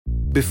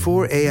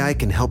Before AI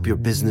can help your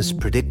business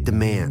predict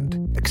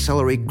demand,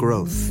 accelerate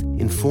growth,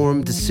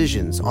 inform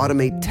decisions,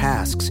 automate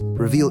tasks,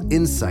 reveal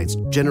insights,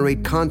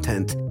 generate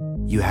content,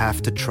 you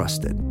have to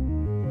trust it.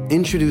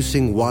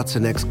 Introducing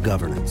watsonx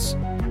Governance,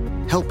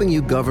 helping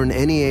you govern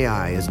any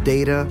AI as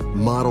data,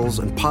 models,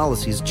 and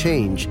policies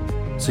change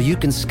so you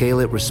can scale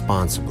it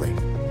responsibly.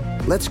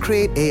 Let's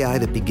create AI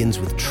that begins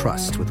with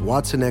trust with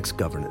watsonx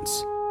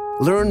Governance.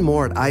 Learn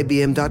more at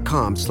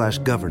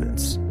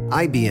ibm.com/governance.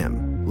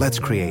 IBM. Let's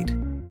create.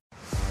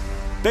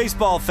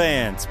 Baseball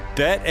fans,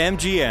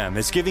 BetMGM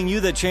is giving you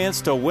the chance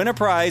to win a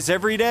prize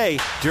every day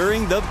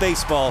during the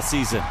baseball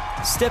season.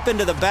 Step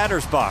into the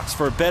batter's box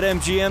for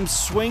BetMGM's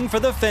Swing for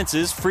the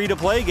Fences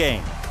free-to-play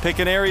game. Pick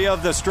an area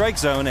of the strike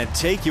zone and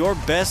take your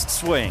best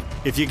swing.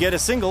 If you get a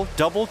single,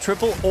 double,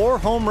 triple, or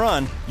home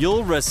run,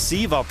 you'll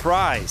receive a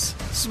prize.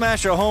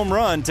 Smash a home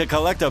run to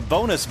collect a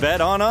bonus bet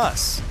on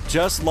us.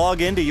 Just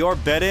log into your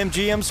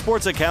BetMGM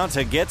sports account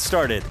to get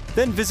started.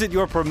 Then visit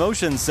your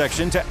promotions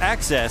section to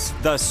access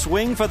the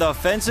Swing for the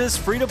Fences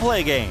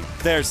free-to-play game.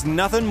 There's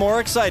nothing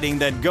more exciting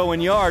than going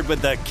yard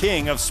with the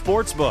king of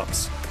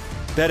sportsbooks.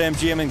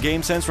 BetMGM and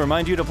GameSense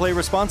remind you to play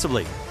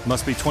responsibly.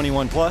 Must be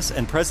 21 plus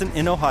and present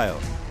in Ohio.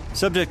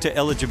 Subject to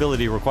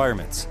eligibility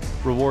requirements.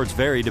 Rewards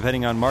vary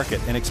depending on market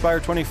and expire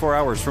 24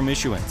 hours from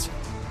issuance.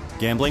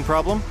 Gambling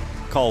problem?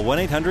 Call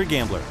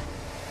 1-800-GAMBLER.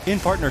 In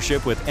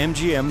partnership with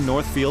MGM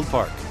Northfield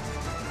Park.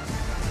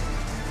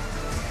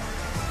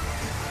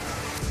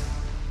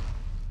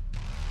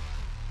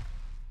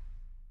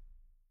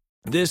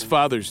 This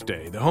Father's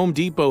Day, the Home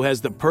Depot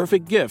has the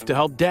perfect gift to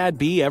help Dad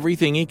be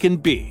everything he can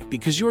be,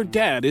 because your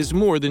dad is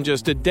more than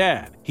just a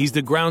dad. He's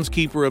the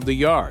groundskeeper of the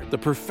yard, the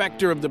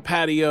perfecter of the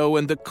patio,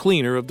 and the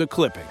cleaner of the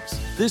clippings.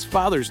 This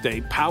Father's Day,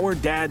 power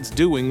Dad's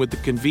doing with the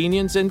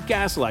convenience and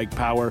gas-like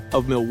power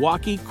of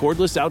Milwaukee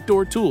cordless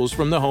outdoor tools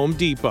from the Home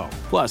Depot.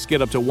 Plus,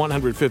 get up to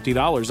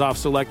 $150 off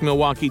select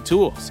Milwaukee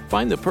tools.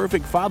 Find the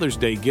perfect Father's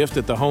Day gift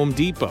at the Home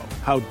Depot.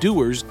 How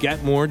doers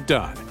get more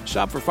done.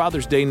 Shop for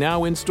Father's Day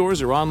now in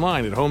stores or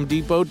online at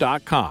homedepot.com.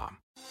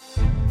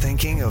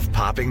 Thinking of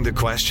popping the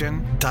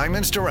question?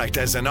 Diamonds Direct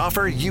has an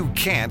offer you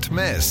can't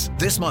miss.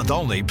 This month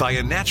only, buy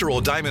a natural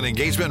diamond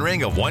engagement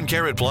ring of 1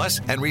 carat plus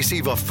and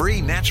receive a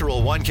free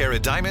natural 1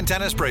 carat diamond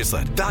tennis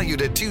bracelet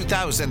valued at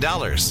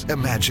 $2,000.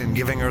 Imagine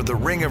giving her the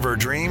ring of her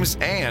dreams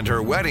and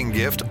her wedding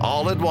gift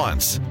all at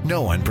once.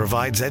 No one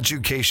provides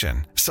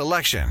education,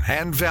 selection,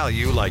 and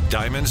value like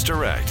Diamonds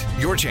Direct.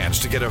 Your chance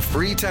to get a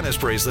free tennis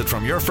bracelet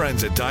from your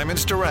friends at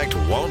Diamonds Direct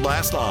won't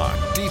last long.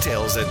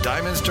 Details at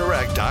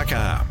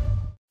diamondsdirect.com.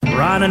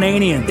 Ron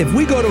Ananian. If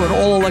we go to an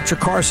all-electric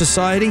car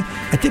society,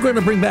 I think we're going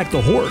to bring back the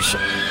horse.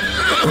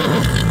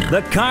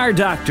 The Car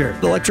Doctor.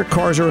 Electric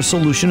cars are a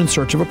solution in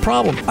search of a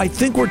problem. I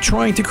think we're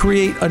trying to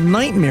create a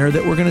nightmare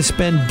that we're going to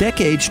spend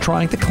decades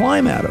trying to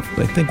climb out of.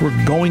 I think we're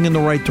going in the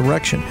right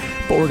direction,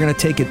 but we're going to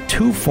take it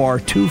too far,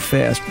 too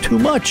fast, too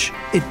much.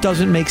 It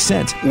doesn't make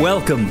sense.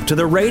 Welcome to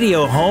the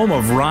radio home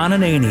of Ron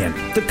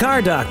Ananian, The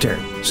Car Doctor.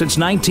 Since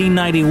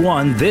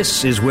 1991,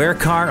 this is where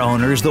car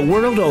owners the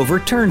world over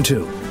turn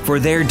to for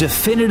their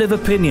definitive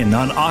opinion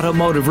on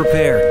automotive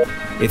repair.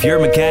 If your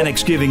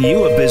mechanic's giving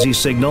you a busy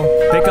signal,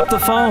 pick up the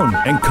phone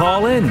and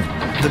call in.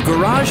 The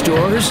garage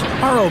doors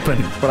are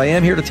open. But I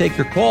am here to take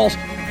your calls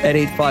at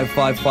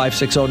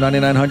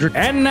 855-560-9900.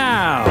 And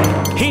now,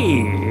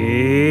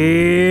 here's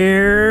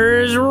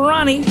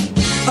Ronnie.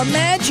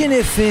 Imagine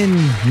if in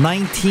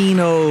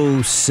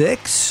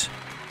 1906...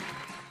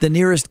 the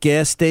nearest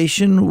gas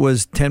station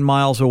was 10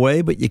 miles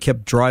away, but you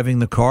kept driving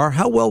the car.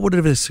 How well would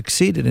it have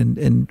succeeded,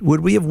 and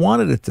would we have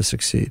wanted it to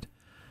succeed?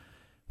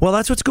 Well,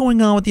 that's what's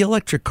going on with the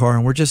electric car,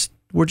 and we're just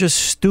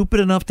stupid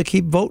enough to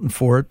keep voting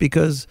for it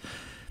because,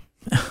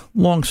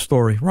 long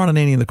story. Ron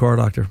Ananian, the Car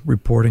Doctor,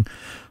 reporting.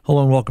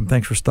 Hello and welcome.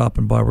 Thanks for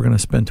stopping by. We're going to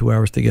spend 2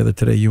 hours together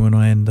today, you and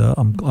I, and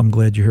I'm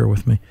glad you're here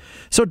with me.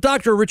 So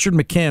Dr. Richard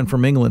McCann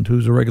from England,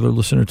 who's a regular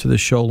listener to this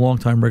show,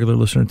 longtime regular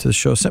listener to this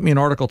show, sent me an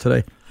article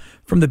today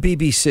from the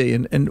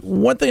BBC. And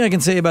one thing I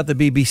can say about the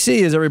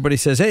BBC is everybody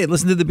says, hey,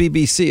 listen to the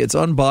BBC. It's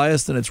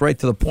unbiased and it's right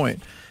to the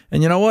point.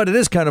 And you know what? It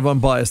is kind of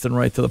unbiased and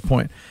right to the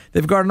point.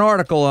 They've got an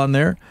article on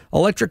there.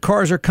 Electric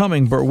cars are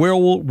coming, but where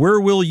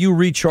will you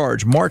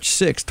recharge? March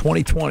 6,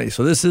 2020.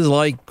 So this is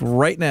like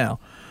right now.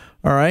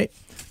 All right.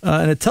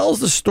 And it tells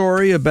the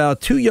story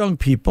about two young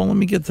people. Let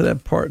me get to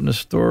that part in the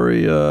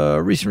story.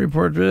 Recent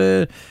report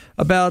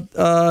about,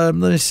 let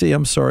me see.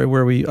 I'm sorry,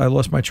 I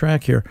lost my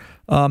track here.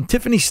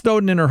 Tiffany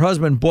Snowden and her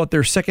husband bought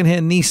their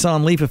secondhand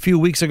Nissan Leaf a few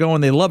weeks ago,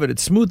 and they love it.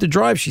 It's smooth to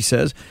drive, she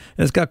says,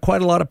 and it's got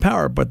quite a lot of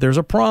power. But there's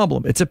a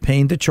problem. It's a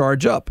pain to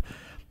charge up.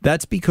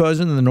 That's because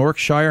in the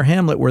Norfolkshire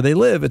hamlet where they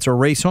live, it's a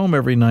race home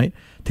every night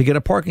to get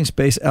a parking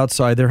space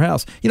outside their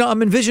house. You know,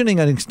 I'm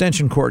envisioning an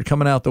extension cord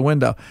coming out the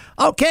window.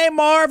 Okay,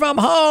 Marv, I'm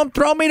home.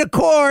 Throw me the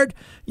cord.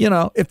 You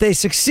know, if they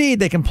succeed,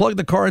 they can plug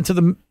the car into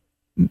the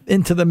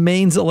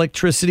mains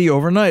electricity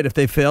overnight. If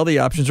they fail, the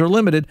options are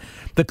limited.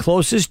 The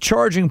closest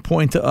charging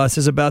point to us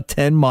is about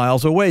 10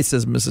 miles away,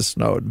 says Mrs.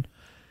 Snowden.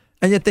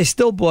 And yet they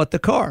still bought the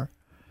car.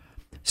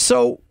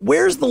 So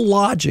where's the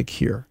logic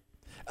here?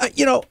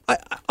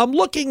 I'm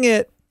looking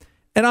at,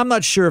 and I'm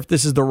not sure if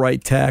this is the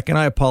right tack, and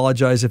I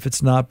apologize if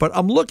it's not, but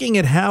I'm looking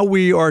at how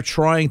we are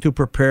trying to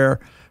prepare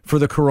for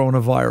the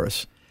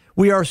coronavirus.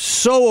 We are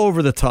so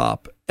over the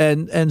top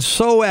and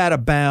so out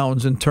of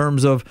bounds in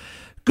terms of,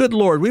 good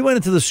Lord, we went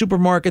into the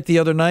supermarket the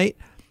other night,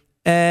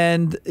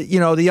 and,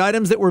 the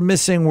items that were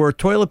missing were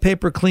toilet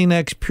paper,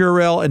 Kleenex,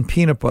 Purell, and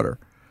peanut butter.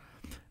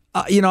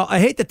 I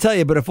hate to tell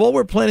you, but if all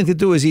we're planning to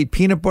do is eat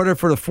peanut butter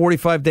for the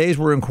 45 days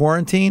we're in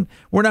quarantine,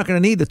 we're not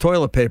going to need the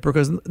toilet paper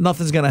because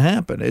nothing's going to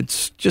happen.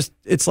 It's just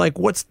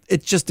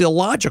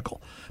illogical.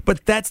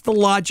 But that's the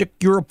logic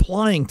you're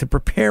applying to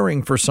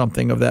preparing for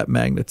something of that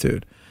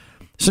magnitude.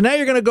 So now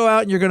you're going to go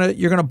out and you're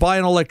going to buy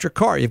an electric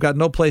car. You've got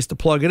no place to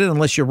plug it in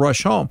unless you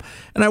rush home.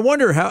 And I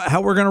wonder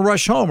how we're going to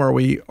rush home. Are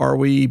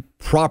we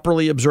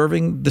properly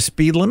observing the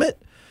speed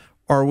limit?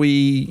 Are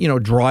we,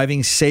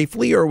 driving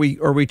safely? Or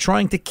are we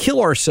trying to kill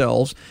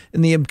ourselves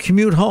in the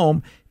commute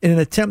home in an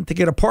attempt to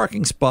get a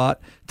parking spot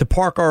to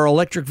park our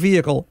electric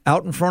vehicle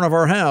out in front of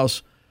our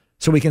house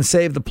so we can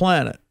save the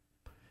planet?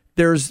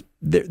 There's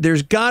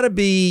got to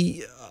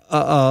be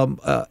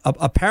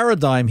a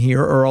paradigm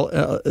here,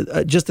 or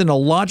just an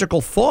illogical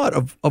thought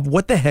of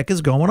what the heck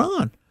is going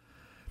on,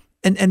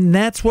 and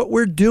that's what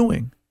we're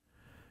doing.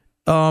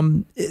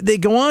 They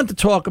go on to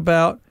talk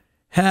about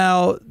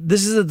how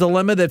this is a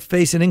dilemma that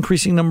face an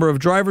increasing number of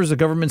drivers. The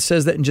government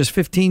says that in just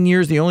 15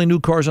 years, the only new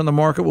cars on the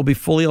market will be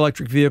fully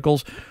electric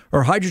vehicles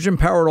or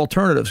hydrogen-powered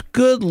alternatives.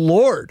 Good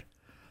Lord.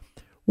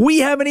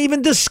 We haven't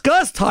even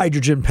discussed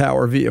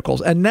hydrogen-powered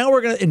vehicles. And now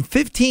we're going to, in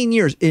 15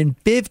 years,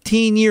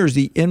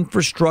 the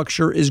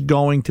infrastructure is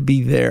going to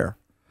be there.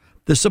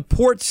 The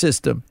support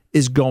system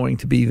is going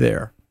to be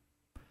there.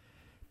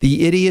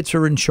 The idiots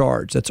are in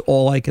charge. That's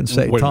all I can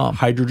say, Tom.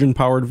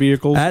 Hydrogen-powered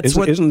vehicles?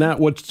 Isn't that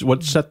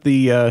what sent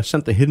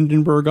the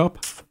Hindenburg up?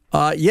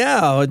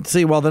 Yeah. Let's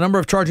see. While the number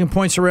of charging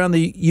points around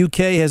the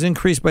UK has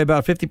increased by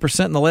about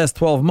 50% in the last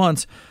 12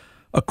 months,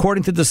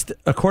 according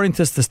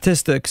to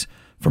statistics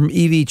from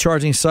EV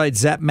charging site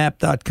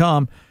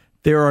zapmap.com,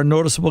 there are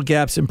noticeable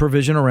gaps in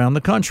provision around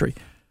the country.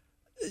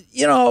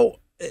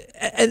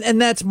 And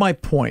that's my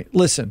point.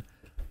 Listen.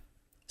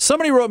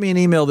 Somebody wrote me an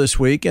email this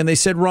week, and they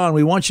said, Ron,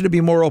 we want you to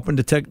be more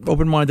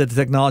open-minded to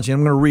technology. I'm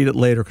going to read it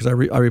later because I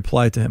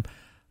replied to him.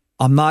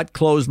 I'm not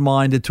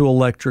closed-minded to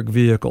electric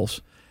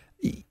vehicles.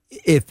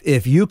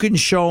 If you can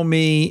show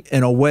me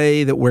in a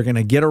way that we're going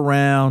to get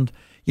around,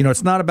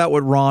 it's not about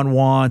what Ron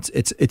wants.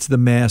 It's the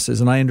masses,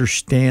 and I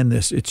understand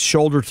this. It's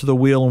shoulder to the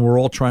wheel, and we're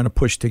all trying to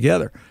push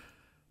together.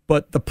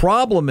 But the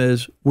problem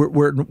is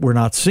we're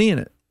not seeing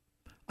it.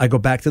 I go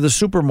back to the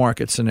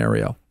supermarket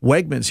scenario.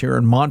 Wegmans here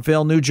in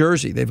Montvale, New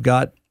Jersey. They've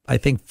got, I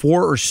think,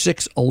 4 or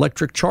 6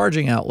 electric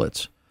charging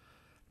outlets.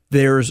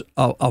 There's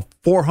a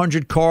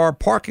 400-car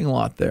parking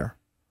lot there.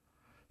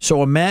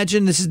 So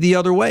imagine this is the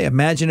other way.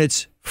 Imagine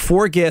it's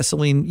 4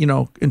 gasoline,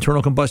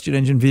 internal combustion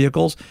engine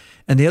vehicles,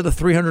 and the other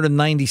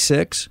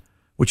 396,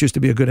 which used to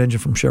be a good engine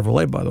from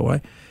Chevrolet, by the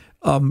way,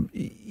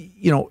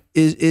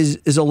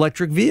 is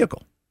electric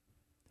vehicle.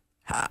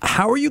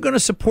 How are you going to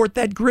support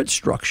that grid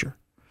structure?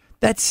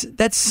 That's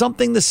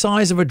something the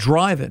size of a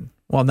drive-in.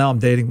 Well, now I'm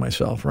dating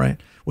myself, right?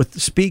 With the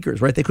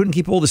speakers, right? They couldn't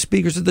keep all the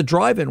speakers at the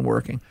drive-in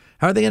working.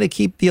 How are they going to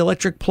keep the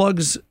electric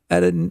plugs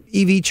at an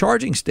EV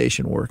charging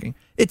station working?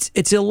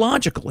 It's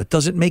illogical. It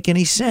doesn't make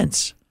any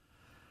sense.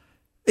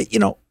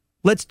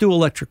 Let's do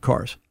electric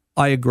cars.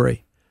 I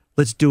agree.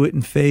 Let's do it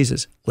in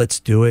phases. Let's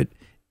do it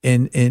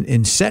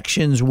in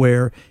sections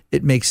where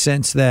it makes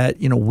sense that,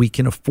 we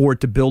can afford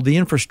to build the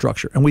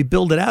infrastructure. And we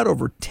build it out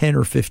over 10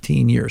 or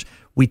 15 years.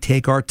 We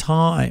take our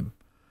time.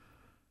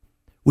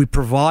 We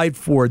provide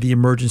for the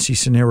emergency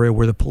scenario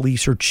where the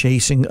police are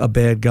chasing a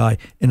bad guy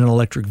in an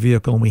electric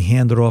vehicle, and we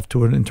hand it off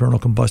to an internal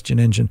combustion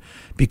engine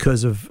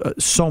because of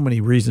so many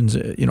reasons,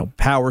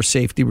 power,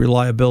 safety,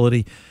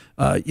 reliability,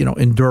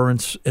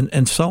 endurance,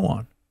 and so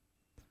on.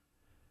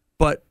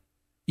 But,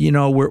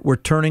 we're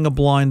turning a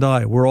blind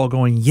eye. We're all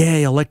going,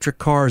 yay, electric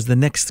cars. The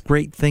next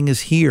great thing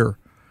is here.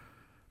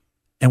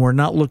 And we're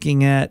not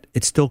looking at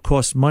it still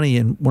costs money.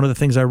 And one of the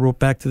things I wrote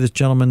back to this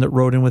gentleman that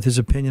wrote in with his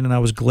opinion, and I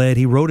was glad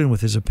he wrote in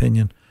with his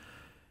opinion,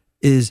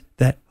 is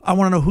that I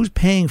want to know who's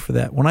paying for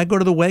that. When I go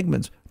to the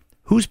Wegmans,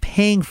 who's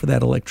paying for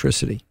that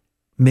electricity?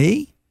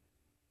 Me?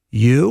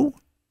 You?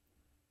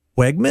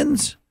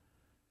 Wegmans?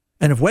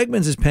 And if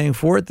Wegmans is paying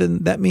for it,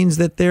 then that means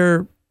that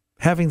they're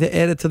having to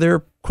add it to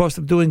their cost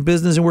of doing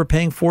business, and we're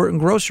paying for it in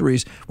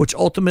groceries, which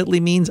ultimately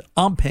means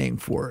I'm paying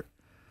for it.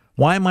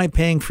 Why am I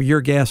paying for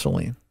your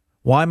gasoline?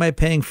 Why am I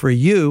paying for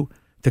you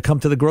to come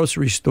to the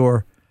grocery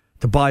store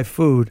to buy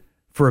food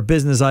for a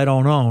business I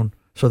don't own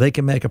so they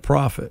can make a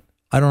profit?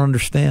 I don't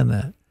understand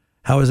that.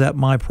 How is that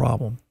my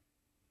problem?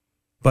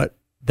 But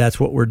that's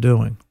what we're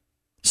doing.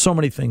 So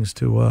many things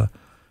to,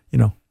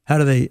 how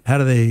do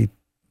they,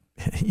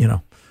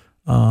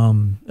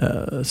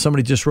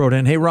 somebody just wrote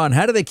in, hey, Ron,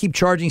 how do they keep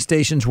charging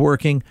stations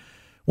working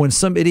when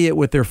some idiot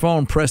with their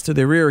phone pressed to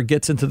their ear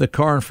gets into the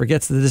car and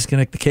forgets to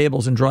disconnect the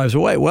cables and drives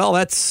away? Well,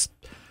 that's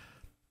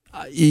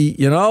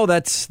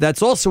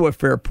also a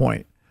fair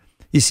point.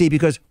 You see,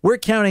 because we're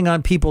counting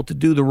on people to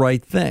do the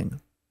right thing.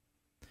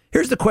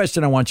 Here's the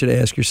question I want you to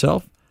ask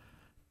yourself.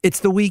 It's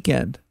the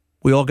weekend.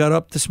 We all got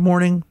up this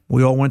morning.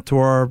 We all went to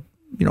our,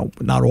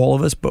 not all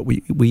of us, but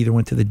we either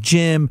went to the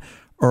gym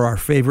or our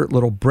favorite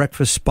little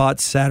breakfast spot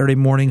Saturday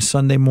morning,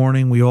 Sunday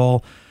morning. We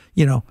all,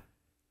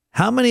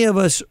 how many of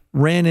us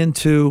ran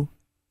into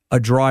a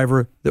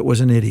driver that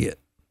was an idiot?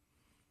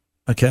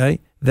 Okay,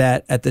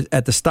 that at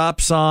the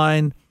stop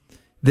sign,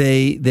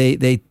 they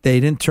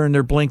didn't turn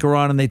their blinker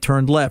on and they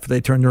turned left. They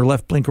turned their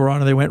left blinker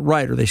on and they went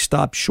right, or they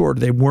stopped short. Or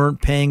they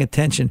weren't paying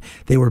attention.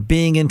 They were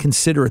being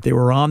inconsiderate. They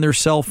were on their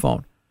cell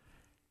phone.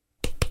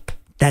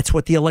 That's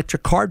what the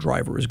electric car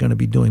driver is going to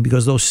be doing,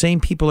 because those same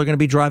people are going to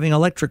be driving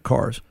electric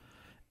cars,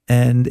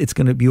 and it's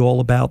going to be all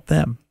about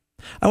them.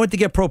 I went to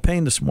get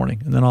propane this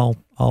morning, and then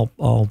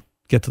I'll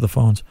get to the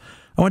phones.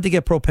 I went to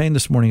get propane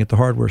this morning at the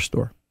hardware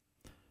store.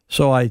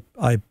 So I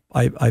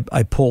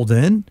pulled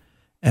in,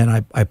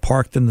 and I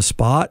parked in the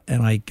spot,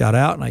 and I got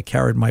out, and I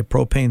carried my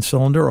propane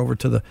cylinder over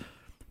to the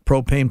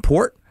propane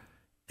port,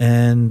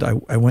 and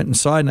I went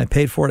inside, and I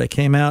paid for it. I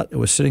came out. It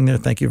was sitting there.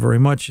 Thank you very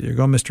much. Here you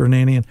go, Mr.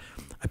 Ananian.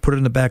 I put it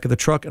in the back of the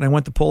truck, and I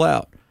went to pull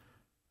out.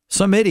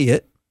 Some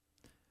idiot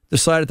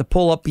decided to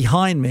pull up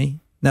behind me.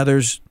 Now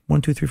there's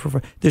 1, 2, 3, 4,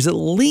 5. There's at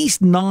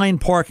least 9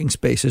 parking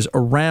spaces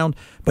around,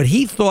 but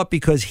he thought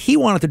because he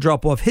wanted to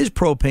drop off his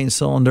propane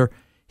cylinder,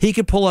 he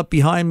could pull up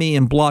behind me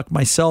and block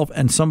myself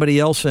and somebody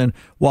else in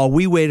while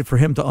we waited for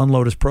him to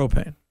unload his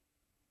propane.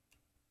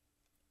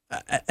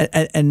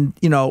 And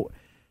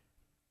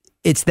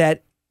it's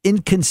that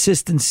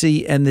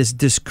inconsistency and this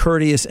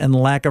discourteous and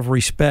lack of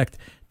respect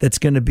that's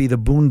going to be the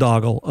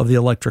boondoggle of the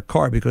electric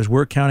car, because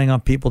we're counting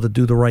on people to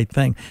do the right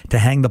thing, to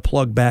hang the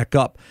plug back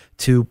up,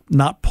 to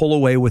not pull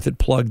away with it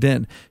plugged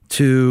in,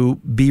 to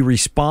be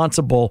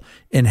responsible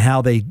in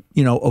how they,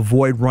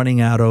 avoid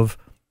running out of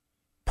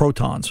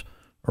protons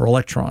or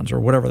electrons or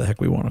whatever the heck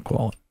we want to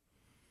call it.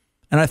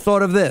 And I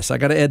thought of this. I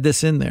got to add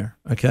this in there,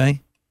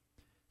 okay?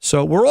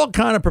 So we're all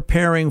kind of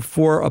preparing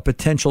for a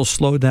potential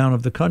slowdown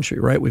of the country,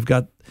 right? We've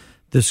got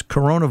this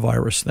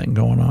coronavirus thing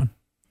going on.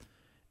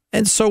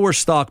 And so we're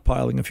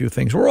stockpiling a few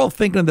things. We're all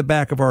thinking in the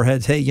back of our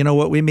heads, hey, you know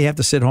what? We may have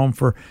to sit home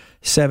for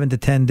 7 to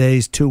 10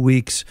 days, 2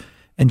 weeks,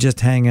 and just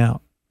hang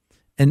out.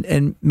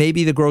 And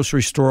maybe the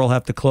grocery store will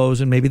have to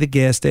close, and maybe the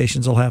gas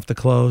stations will have to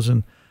close.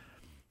 And,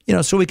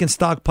 so we can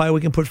stockpile.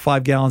 We can put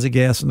 5 gallons of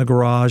gas in the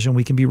garage, and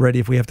we can be ready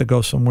if we have to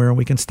go somewhere, and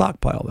we can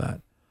stockpile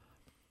that.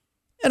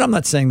 And I'm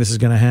not saying this is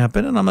going to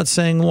happen, and I'm not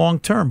saying long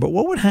term, but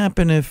what would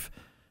happen if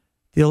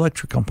the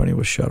electric company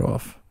was shut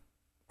off,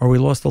 or we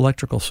lost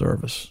electrical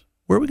service?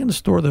 Where are we going to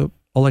store the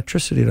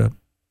electricity to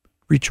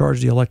recharge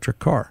the electric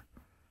car?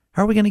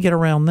 How are we going to get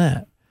around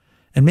that?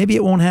 And maybe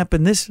it won't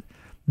happen this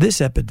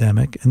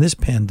epidemic and this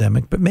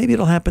pandemic, but maybe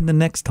it'll happen the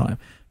next time.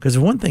 Because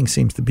one thing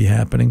seems to be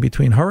happening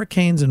between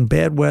hurricanes and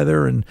bad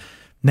weather and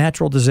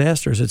natural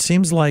disasters, it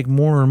seems like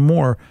more and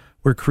more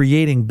we're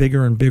creating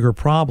bigger and bigger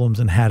problems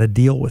and how to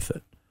deal with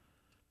it.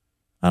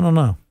 I don't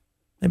know.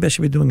 Maybe I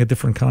should be doing a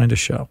different kind of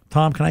show.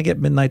 Tom, can I get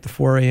midnight to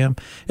 4 a.m.?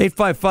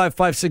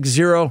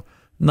 855-560-9900,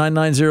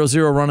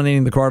 Ron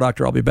Ananian, the Car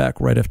Doctor. I'll be back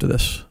right after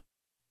this.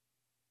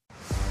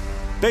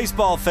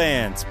 Baseball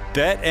fans,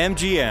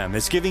 BetMGM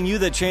is giving you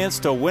the chance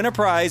to win a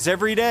prize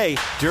every day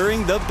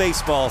during the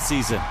baseball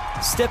season.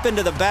 Step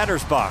into the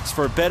batter's box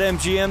for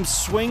BetMGM's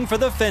Swing for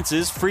the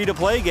Fences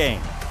free-to-play game.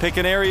 Pick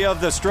an area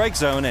of the strike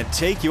zone and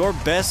take your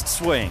best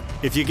swing.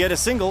 If you get a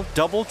single,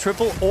 double,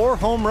 triple, or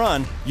home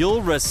run,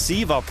 you'll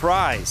receive a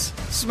prize.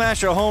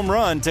 Smash a home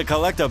run to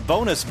collect a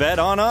bonus bet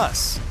on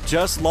us.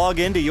 Just log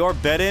into your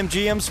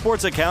BetMGM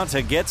sports account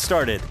to get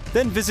started.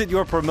 Then visit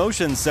your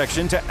promotions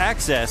section to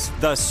access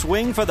the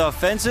Swing for the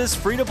Fences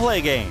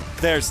free-to-play game.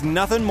 There's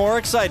nothing more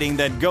exciting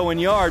than going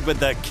yard with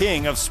the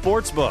king of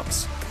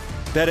sportsbooks.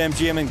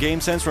 BetMGM and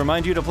GameSense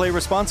remind you to play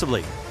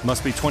responsibly.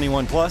 Must be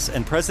 21 plus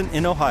and present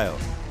in Ohio.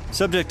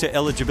 Subject to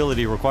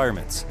eligibility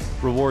requirements.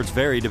 Rewards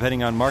vary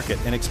depending on market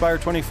and expire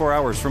 24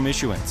 hours from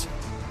issuance.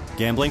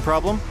 Gambling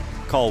problem?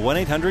 Call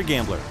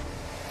 1-800-GAMBLER.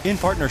 In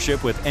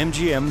partnership with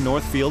MGM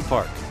Northfield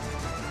Park.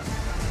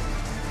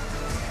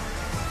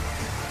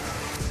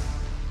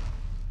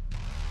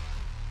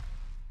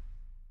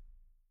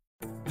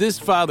 This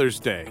Father's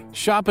Day,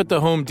 shop at the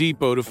Home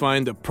Depot to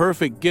find the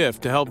perfect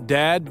gift to help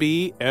Dad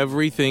be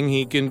everything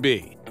he can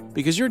be.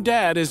 Because your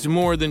dad is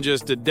more than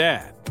just a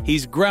dad.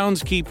 He's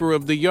groundskeeper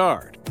of the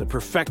yard, the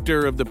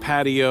perfecter of the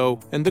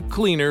patio, and the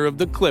cleaner of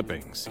the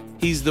clippings.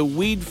 He's the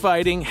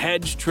weed-fighting,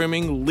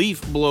 hedge-trimming,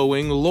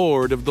 leaf-blowing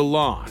lord of the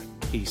lawn.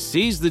 He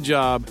sees the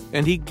job,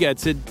 and he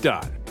gets it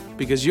done.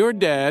 Because your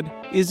dad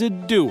is a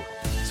doer.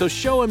 So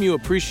show him you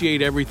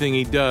appreciate everything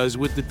he does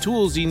with the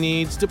tools he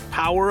needs to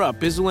power up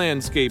his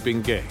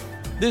landscaping game.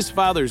 This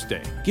Father's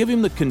Day, give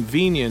him the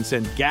convenience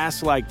and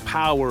gas-like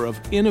power of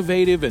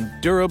innovative and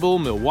durable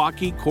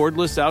Milwaukee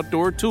cordless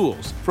outdoor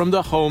tools from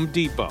the Home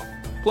Depot.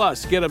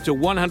 Plus, get up to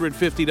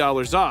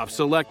 $150 off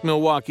select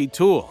Milwaukee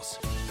tools.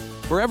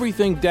 For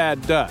everything Dad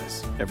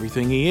does,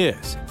 everything he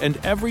is, and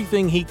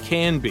everything he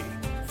can be,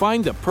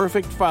 find the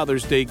perfect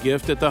Father's Day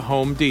gift at the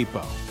Home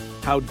Depot.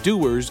 how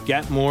doers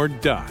get more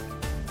done.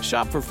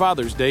 Shop for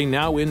Father's Day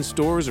now in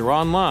stores or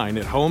online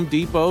at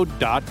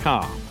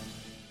HomeDepot.com.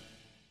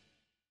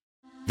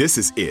 This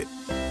is it.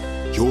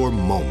 Your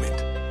moment.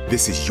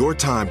 This is your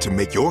time to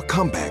make your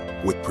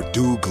comeback with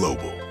Purdue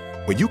Global.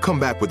 When you come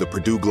back with a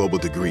Purdue Global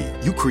degree,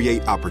 you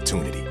create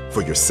opportunity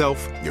for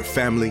yourself, your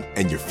family,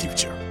 and your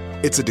future.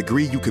 It's a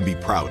degree you can be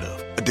proud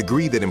of, a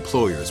degree that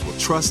employers will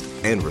trust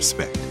and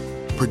respect.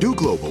 Purdue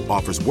Global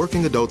offers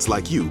working adults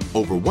like you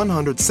over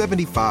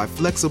 175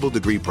 flexible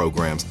degree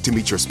programs to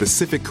meet your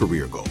specific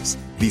career goals.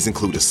 These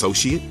include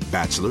associate,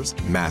 bachelor's,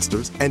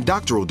 master's, and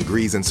doctoral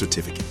degrees and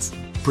certificates.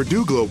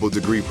 Purdue Global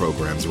degree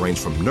programs range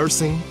from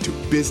nursing to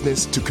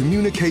business to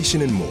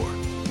communication and more.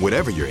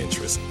 Whatever your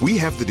interest, we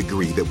have the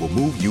degree that will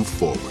move you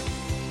forward.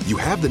 You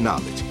have the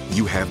knowledge,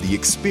 you have the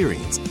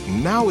experience.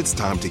 Now it's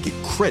time to get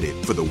credit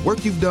for the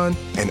work you've done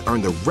and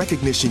earn the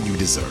recognition you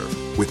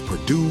deserve with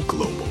Purdue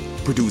Global,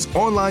 Purdue's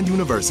online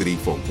university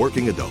for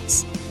working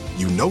adults.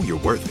 You know you're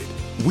worth it.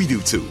 We do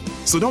too.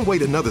 So don't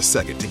wait another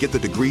second to get the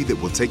degree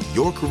that will take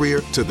your career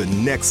to the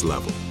next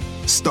level.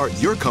 Start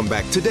your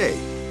comeback today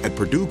at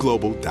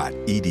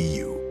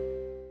purdueglobal.edu.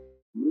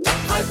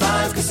 High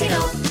Five Casino.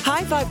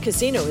 High Five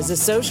Casino is a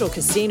social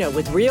casino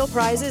with real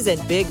prizes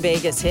and big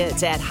Vegas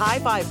hits at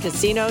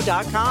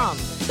highfivecasino.com.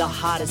 The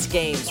hottest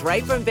games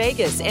right from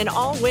Vegas, and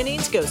all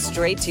winnings go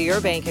straight to your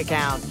bank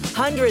account.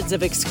 Hundreds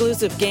of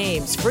exclusive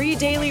games, free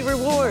daily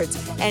rewards,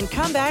 and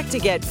come back to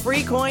get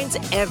free coins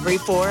every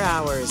 4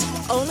 hours.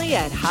 Only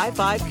at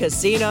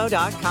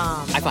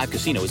highfivecasino.com. High Five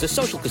Casino is a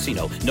social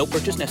casino. No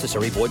purchase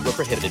necessary. Void where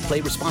prohibited. Play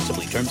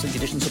responsibly. Terms and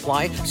conditions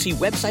apply. See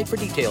website for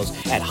details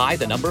at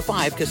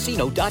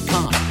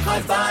high5casino.com.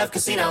 High Five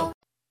Casino.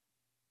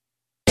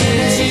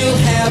 You'll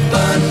have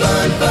fun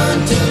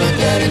till your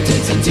daddy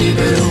takes a TV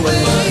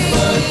away.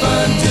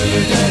 Fun till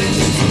your daddy takes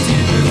a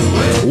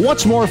TV away.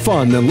 What's more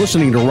fun than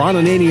listening to Ron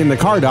Ananian the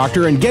Car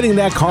Doctor and getting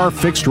that car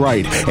fixed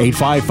right?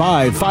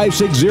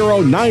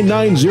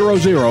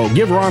 855-560-9900.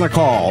 Give Ron a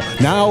call.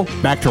 Now,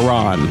 back to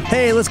Ron.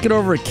 Hey, let's get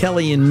over at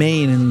Kelly in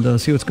Maine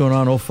and see what's going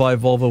on.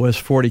 05 Volvo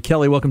S40.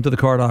 Kelly, welcome to the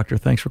Car Doctor.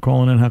 Thanks for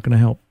calling in. How can I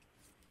help?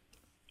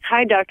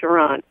 Hi, Dr.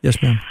 Ron. Yes,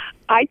 ma'am.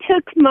 I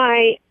took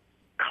my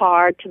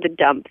car to the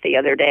dump the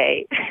other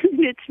day.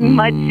 It's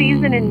mud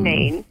season in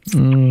Maine.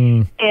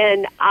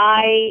 And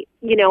I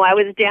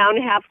was down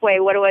halfway.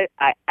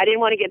 I didn't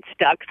want to get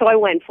stuck, so I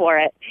went for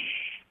it.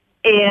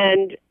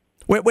 And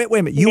wait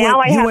a minute.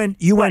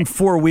 You went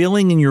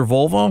four-wheeling in your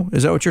Volvo?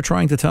 Is that what you're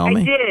trying to tell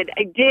me?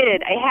 I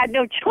did. I had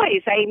no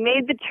choice. I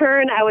made the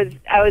turn. I was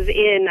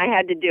in. I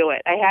had to do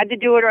it. I had to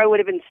do it or I would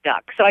have been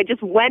stuck. So I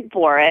just went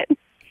for it.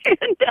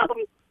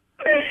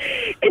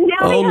 And now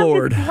I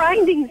have this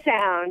grinding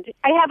sound.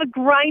 I have a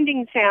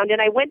grinding sound,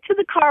 and I went to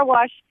the car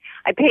wash.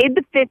 I paid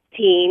the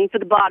 $15 for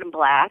the bottom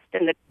blast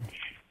and the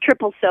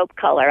triple soap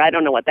color. I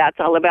don't know what that's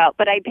all about,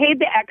 but I paid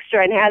the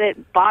extra and had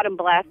it bottom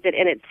blasted,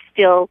 and it's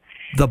still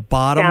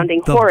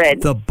sounding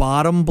horrid. The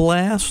bottom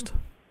blast?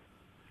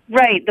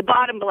 Right, the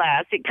bottom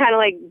blast. It kind of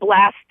like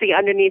blasts the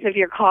underneath of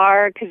your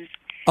car because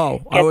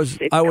I was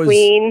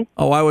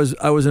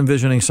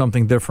envisioning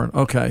something different.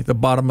 Okay, the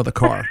bottom of the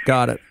car.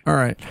 Got it. All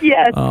right.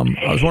 Yes. I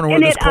was wondering where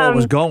this car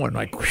was going.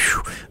 Like,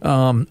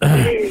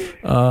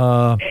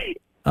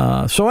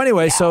 so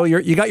anyway, so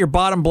you got your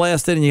bottom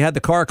blasted and you had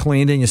the car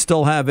cleaned and you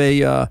still have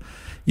a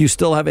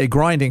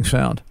grinding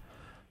sound.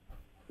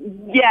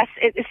 Yes,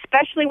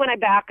 especially when I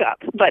back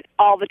up, but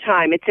all the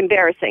time. It's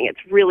embarrassing. It's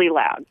really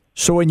loud.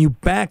 So when you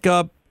back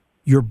up,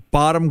 your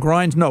bottom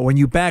grinds? No, when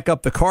you back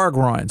up, the car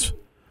grinds.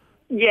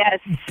 Yes.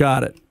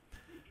 Got it.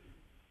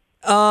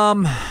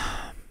 Front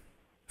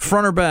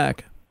or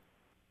back?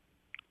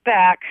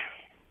 Back.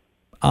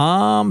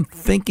 I'm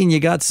thinking you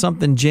got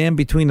something jammed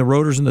between the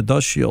rotors and the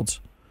dust shields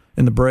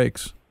and the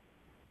brakes.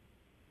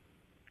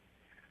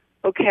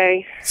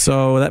 Okay.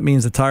 So that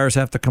means the tires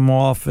have to come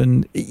off.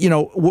 And,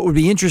 what would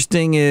be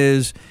interesting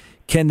is,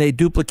 can they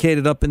duplicate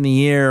it up in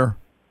the air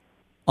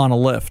on a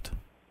lift?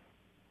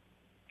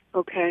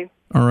 Okay.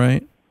 All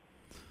right.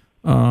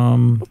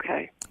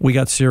 Okay. We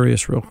got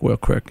serious real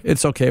quick.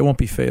 It's okay. It won't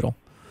be fatal.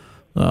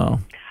 I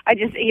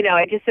just,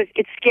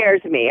 it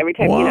scares me every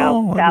time,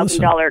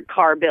 $1,000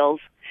 car bills.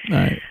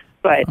 Right.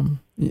 But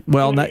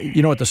now,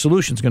 you know what the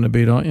solution's going to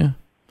be, don't you?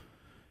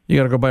 You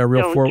got to go buy a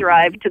real don't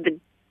drive to the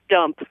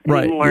dump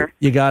anymore. Right.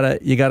 You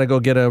gotta go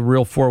get a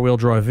real 4-wheel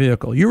drive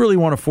vehicle. You really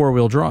want a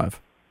 4-wheel drive?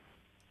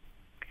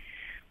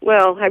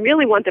 Well, I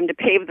really want them to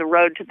pave the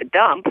road to the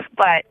dump,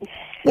 but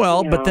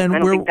then I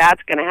don't think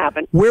that's going to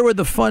happen. Where would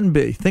the fun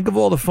be? Think of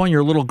all the fun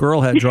your little girl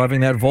had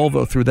driving that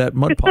Volvo through that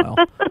mud pile,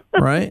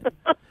 right?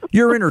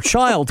 Your inner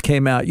child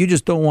came out. You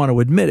just don't want to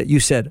admit it. You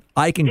said,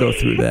 "I can go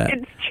through that."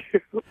 It's true.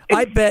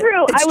 I bet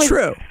it's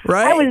true,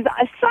 right? I was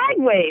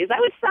sideways.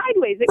 It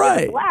was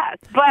a blast,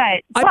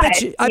 but I'm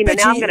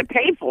going to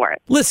pay for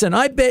it. Listen,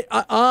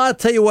 I'll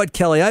tell you what,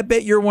 Kelly. I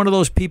bet you're one of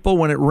those people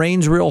when it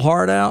rains real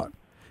hard out.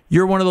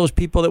 You're one of those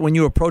people that when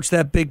you approach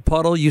that big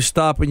puddle, you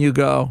stop and you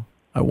go,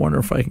 I wonder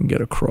if I can get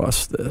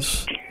across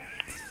this.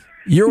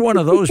 You're one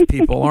of those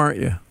people, aren't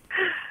you?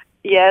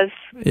 Yes.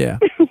 Yeah.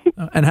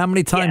 And how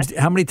many times? Yes.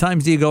 How many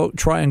times do you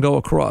try and go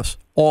across?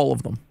 All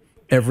of them,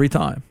 every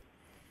time.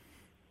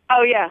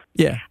 Oh yeah.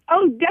 Yeah.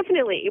 Oh,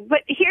 definitely. But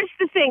here's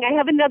the thing: I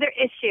have another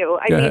issue.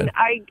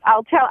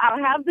 I'll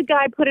have the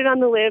guy put it on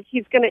the lift.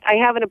 I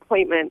have an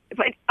appointment.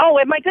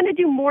 Am I going to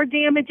do more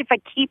damage if I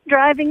keep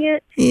driving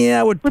it?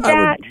 Yeah,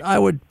 I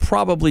would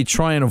probably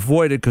try and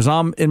avoid it because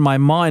in my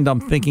mind I'm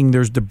thinking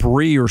there's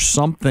debris or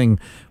something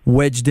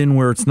wedged in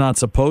where it's not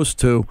supposed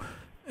to.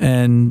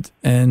 And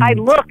I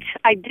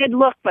did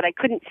look, but I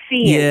couldn't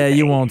see it. Yeah,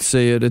 you won't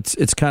see it.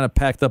 It's kind of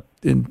packed up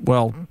in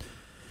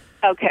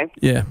Okay.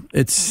 Yeah,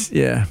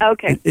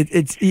 Okay.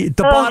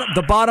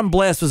 The bottom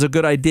blast was a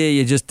good idea.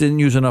 You just didn't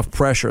use enough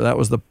pressure. That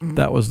was the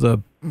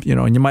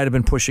and you might have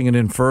been pushing it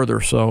in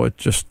further. So it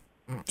just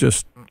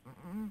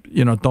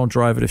don't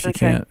drive it if you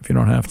can't, if you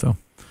don't have to.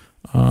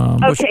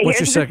 What's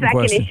your second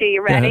question? Issue.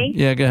 You ready?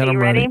 Go ahead. I'm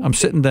ready. I'm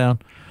sitting down.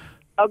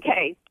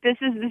 Okay, this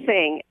is the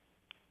thing.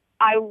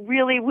 I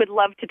really would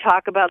love to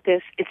talk about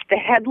this. It's the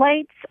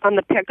headlights on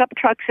the pickup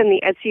trucks and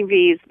the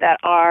SUVs that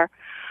are.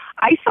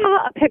 I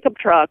saw a pickup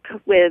truck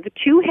with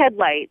 2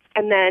 headlights,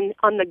 and then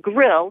on the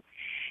grill,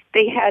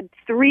 they had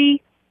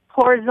 3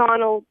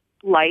 horizontal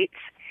lights.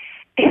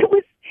 It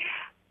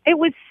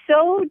was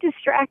so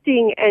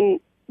distracting and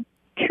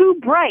too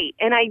bright,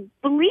 and I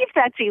believe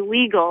that's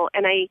illegal.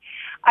 And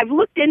I've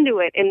looked into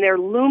it, and they're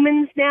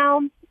lumens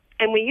now.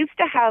 And we used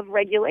to have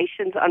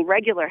regulations on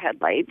regular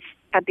headlights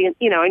at the, and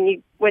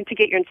you went to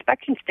get your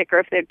inspection sticker.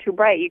 If they're too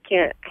bright, you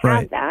can't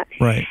have that.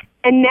 Right.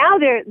 And now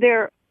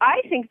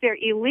I think they're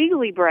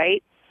illegally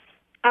bright,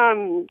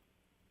 along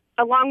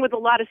with a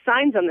lot of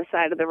signs on the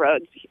side of the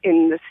roads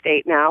in the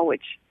state now,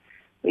 which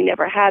we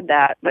never had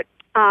that. But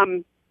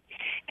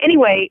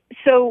anyway,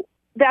 so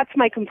that's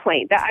my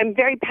complaint. I'm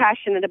very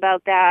passionate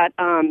about that.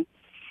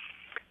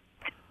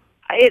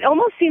 It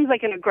almost seems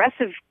like an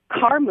aggressive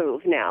car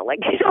move now. Like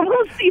it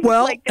almost seems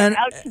like they're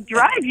out to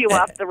drive you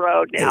off the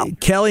road now.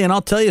 Kelly, and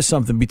I'll tell you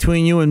something.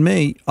 Between you and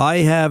me, I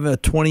have a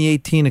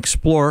 2018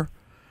 Explorer.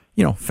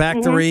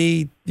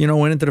 Factory,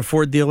 went into the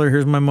Ford dealer.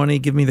 Here's my money.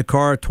 Give me the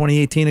car.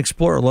 2018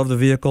 Explorer. Love the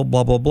vehicle,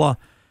 blah, blah, blah.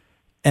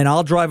 And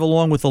I'll drive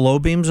along with the low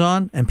beams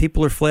on, and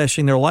people are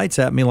flashing their lights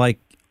at me like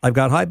I've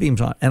got high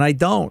beams on. And I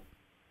don't.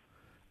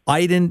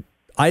 I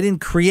didn't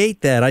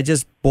create that. I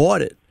just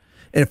bought it.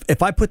 And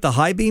if I put the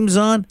high beams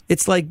on,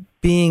 it's like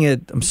being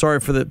at, I'm sorry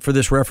for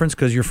this reference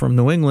because you're from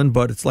New England,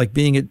 but it's like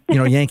being at,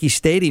 Yankee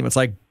Stadium. It's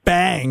like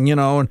bang,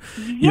 and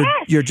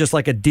you're just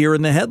like a deer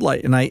in the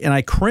headlight. And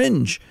I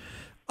cringe.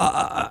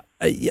 I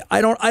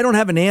don't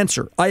have an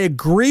answer. I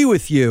agree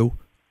with you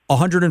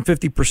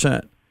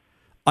 150%.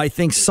 I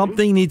think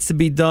something needs to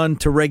be done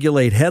to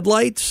regulate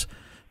headlights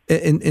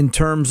in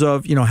terms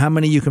of, how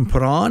many you can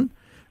put on.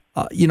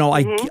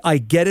 I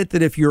get it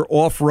that if you're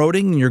off-roading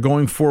and you're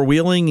going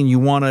four-wheeling and you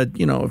want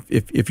to,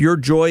 if your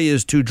joy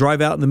is to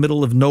drive out in the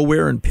middle of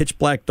nowhere in pitch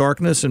black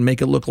darkness and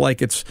make it look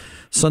like it's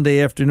Sunday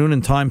afternoon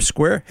in Times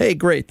Square, hey,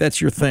 great,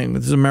 that's your thing.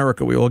 This is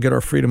America. We all get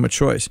our freedom of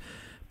choice.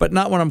 But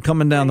not when I'm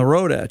coming down the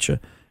road at you.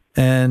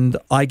 And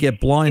I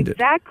get blinded.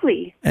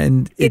 Exactly.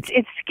 And it's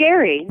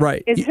scary.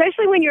 Right.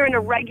 Especially when you're in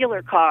a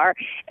regular car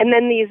and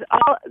then the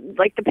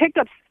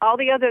pickups,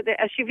 the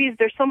SUVs,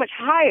 they're so much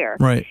higher.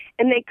 Right.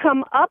 And they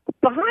come up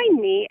behind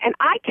me and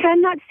I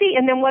cannot see.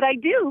 And then what I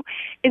do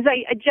is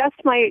I adjust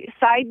my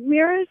side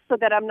mirrors so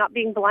that I'm not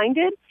being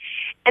blinded.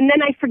 And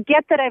then I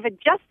forget that I've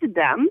adjusted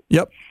them.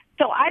 Yep.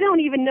 So I don't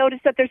even notice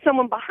that there's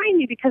someone behind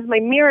me because my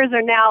mirrors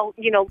are now,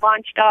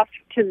 launched off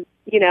to, do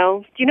you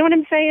know what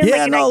I'm saying?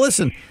 Yeah,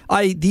 listen,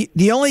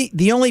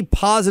 the only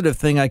positive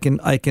thing I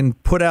can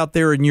put out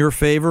there in your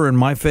favor and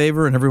my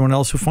favor and everyone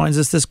else who finds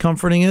this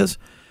discomforting is,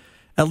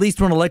 at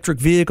least when electric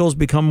vehicles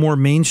become more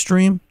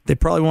mainstream, they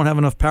probably won't have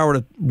enough power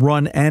to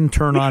run and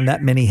turn on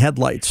that many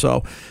headlights.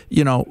 So,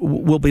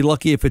 we'll be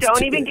lucky if it's...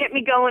 Don't even get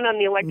me going on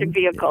the electric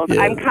vehicles.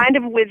 Yeah. I'm kind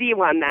of with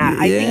you on that.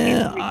 I think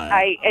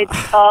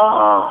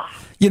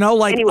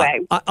Anyway.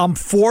 I'm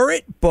for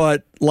it,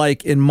 but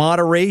like in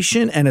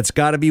moderation, and it's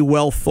got to be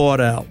well thought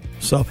out.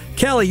 So,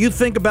 Kelly, you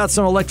think about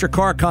some electric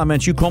car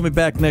comments. You call me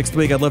back next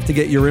week. I'd love to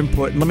get your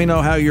input. And let me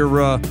know how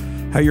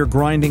your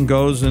grinding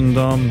goes, and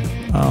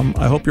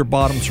I hope your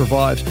bottom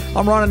survives.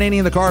 I'm Ron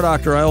Ananian, the Car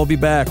Doctor. I will be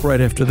back right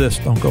after this.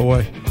 Don't go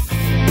away.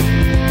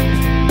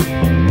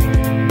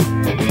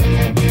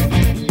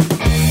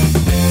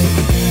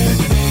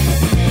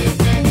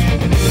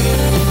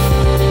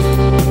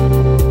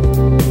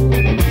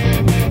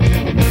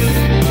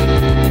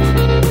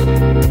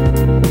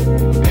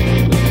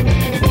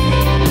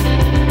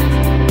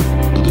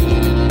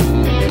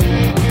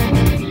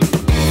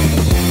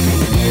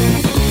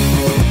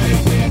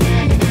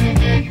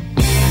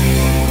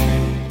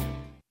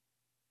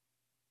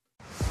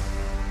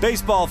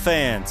 Baseball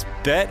fans,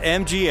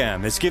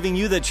 BetMGM is giving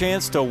you the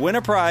chance to win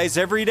a prize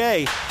every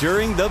day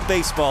during the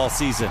baseball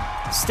season.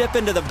 Step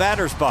into the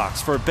batter's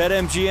box for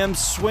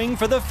BetMGM's Swing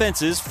for the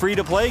Fences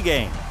free-to-play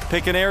game.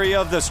 Pick an area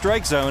of the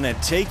strike zone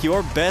and take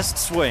your best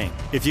swing.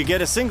 If you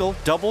get a single,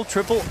 double,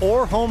 triple,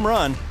 or home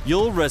run,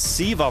 you'll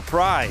receive a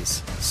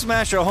prize.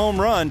 Smash a home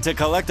run to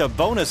collect a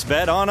bonus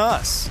bet on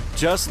us.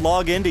 Just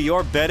log into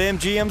your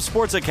BetMGM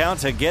sports account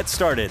to get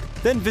started.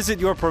 Then visit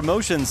your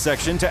promotions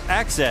section to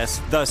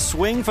access the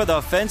Swing for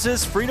the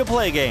Fences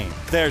free-to-play game.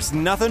 There's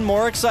nothing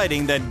more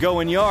exciting than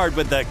going yard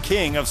with the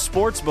king of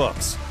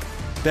sportsbooks.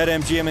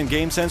 BetMGM and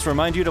GameSense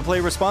remind you to play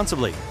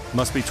responsibly.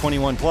 Must be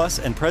 21 plus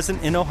and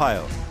present in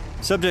Ohio.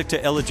 Subject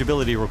to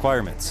eligibility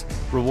requirements.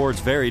 Rewards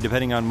vary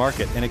depending on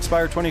market and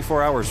expire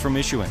 24 hours from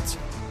issuance.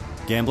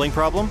 Gambling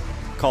problem?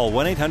 Call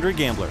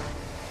 1-800-GAMBLER.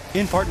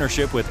 In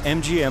partnership with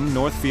MGM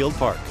Northfield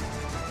Park.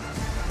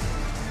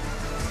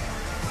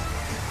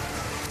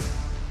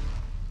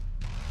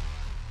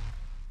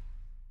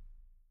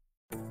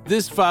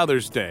 This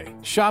Father's Day,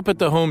 shop at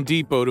the Home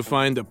Depot to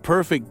find the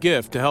perfect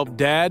gift to help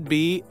Dad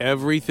be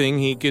everything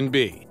he can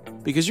be.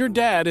 Because your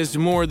dad is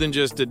more than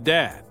just a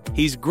dad.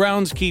 He's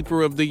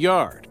groundskeeper of the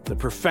yard, the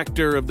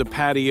perfecter of the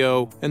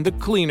patio, and the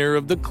cleaner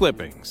of the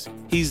clippings.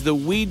 He's the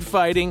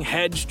weed-fighting,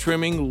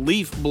 hedge-trimming,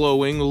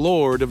 leaf-blowing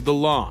lord of the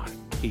lawn.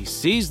 He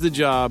sees the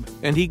job,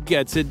 and he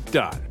gets it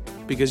done.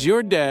 Because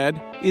your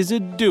dad is a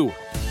doer.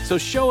 So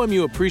show him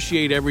you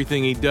appreciate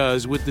everything he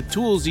does with the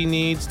tools he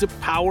needs to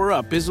power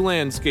up his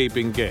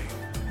landscaping game.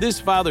 This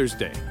Father's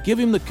Day, give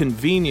him the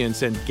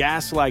convenience and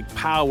gas-like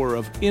power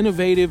of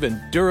innovative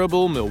and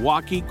durable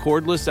Milwaukee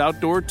cordless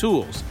outdoor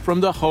tools from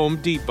the Home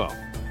Depot.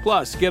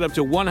 Plus, get up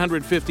to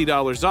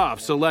 $150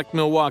 off select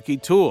Milwaukee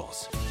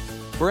tools.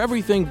 For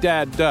everything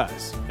Dad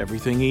does,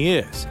 everything he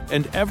is,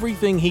 and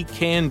everything he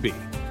can be,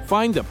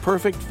 find the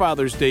perfect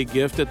Father's Day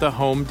gift at the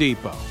Home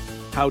Depot.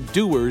 How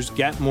doers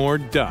get more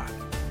done.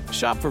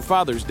 Shop for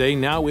Father's Day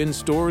now in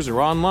stores or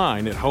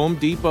online at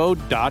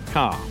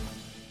homedepot.com.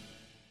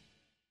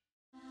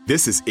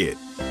 This is it.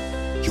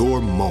 Your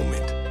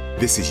moment.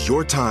 This is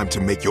your time to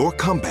make your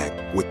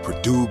comeback with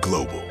Purdue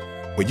Global.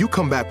 When you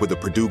come back with a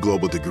Purdue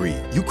Global degree,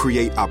 you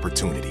create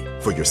opportunity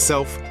for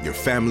yourself, your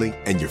family,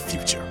 and your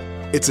future.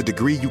 It's a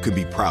degree you can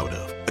be proud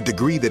of, a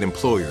degree that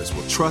employers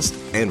will trust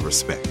and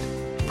respect.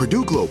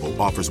 Purdue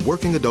Global offers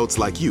working adults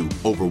like you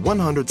over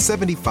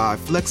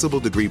 175 flexible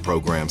degree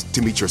programs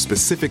to meet your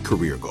specific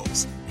career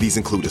goals. These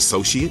include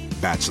associate,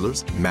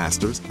 bachelor's,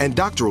 master's, and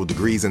doctoral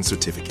degrees and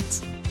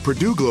certificates.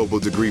 Purdue Global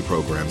degree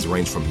programs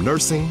range from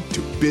nursing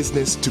to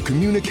business to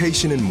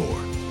communication and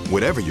more.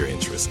 Whatever your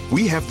interest,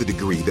 we have the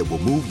degree that will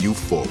move you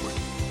forward.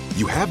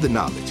 You have the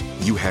knowledge,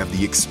 you have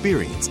the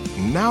experience.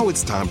 Now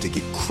it's time to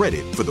get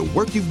credit for the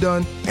work you've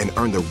done and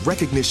earn the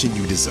recognition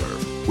you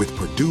deserve with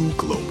Purdue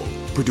Global,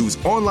 Purdue's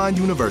online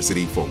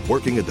university for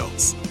working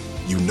adults.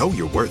 You know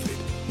you're worth it.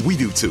 We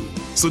do too.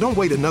 So don't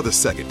wait another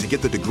second to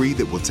get the degree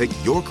that will take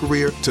your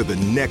career to the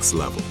next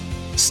level.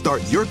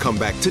 Start your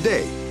comeback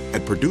today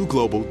at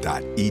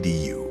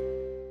purdueglobal.edu.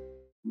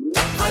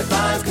 High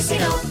Five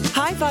Casino.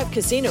 High Five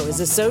Casino is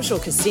a social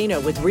casino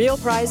with real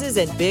prizes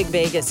and big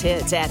Vegas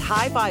hits at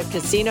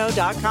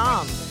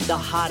highfivecasino.com. The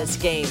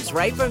hottest games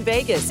right from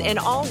Vegas, and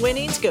all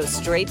winnings go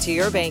straight to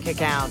your bank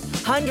account.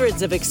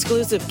 Hundreds of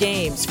exclusive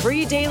games,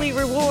 free daily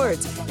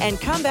rewards, and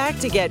come back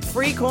to get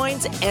free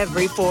coins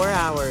every 4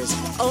 hours.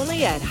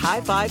 Only at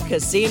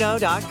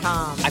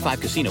highfivecasino.com. High Five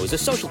Casino is a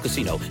social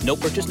casino. No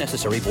purchase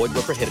necessary. Void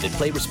where prohibited.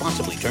 Play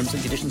responsibly. Terms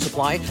and conditions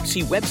apply.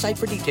 See website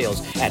for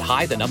details at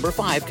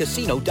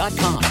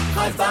high5casino.com.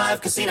 High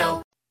Five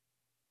Casino.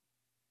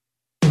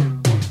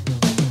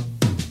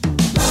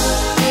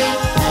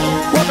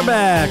 Welcome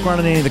back. Ron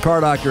Ananian, the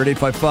Car Doctor at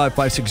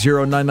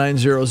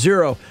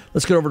 855-560-9900.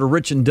 Let's get over to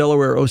Rich in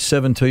Delaware,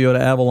 07 Toyota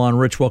Avalon.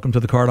 Rich, welcome to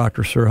the Car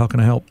Doctor, sir. How can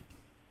I help?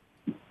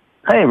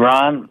 Hey,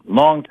 Ron.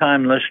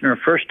 Long-time listener,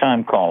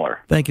 first-time caller.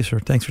 Thank you, sir.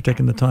 Thanks for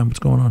taking the time. What's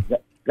going on?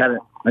 I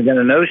got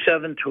an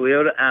 07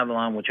 Toyota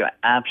Avalon, which I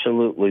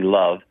absolutely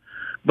love.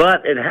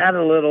 But it had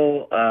a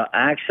little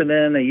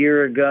accident a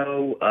year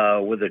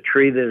ago with a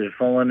tree that had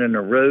fallen in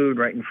the road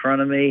right in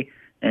front of me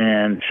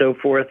and so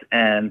forth.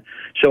 And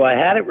so I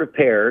had it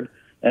repaired,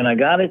 and I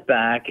got it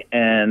back.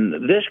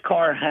 And this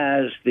car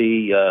has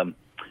the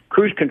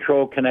cruise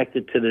control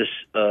connected to this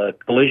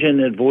collision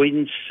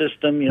avoidance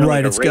system. You know,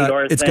 right.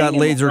 Like it's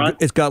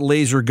got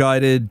laser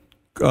guided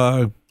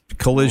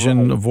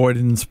collision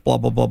avoidance. Blah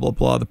blah blah blah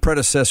blah. The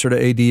predecessor to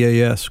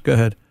ADAS. Go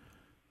ahead.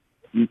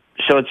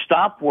 So it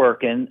stopped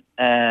working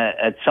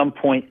at some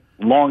point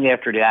long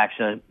after the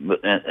accident,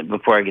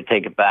 before I could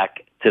take it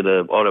back to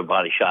the auto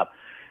body shop.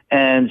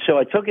 And so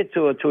I took it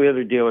to a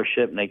Toyota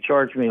dealership, and they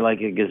charged me like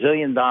 $1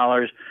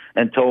 gazillion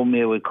and told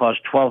me it would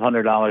cost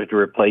 $1,200 to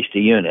replace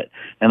the unit.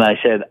 And I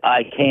said,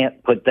 I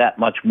can't put that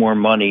much more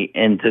money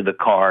into the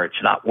car.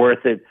 It's not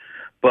worth it.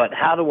 But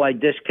how do I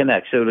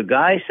disconnect? So the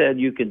guy said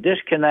you could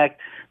disconnect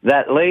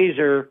that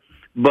laser,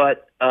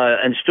 but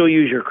and still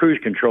use your cruise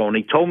control. And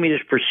he told me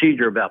this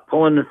procedure about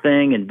pulling the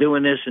thing and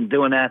doing this and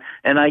doing that,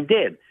 and I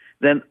did.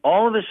 Then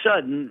all of a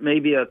sudden,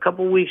 maybe a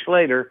couple weeks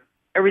later,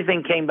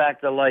 everything came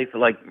back to life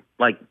like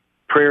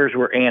prayers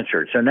were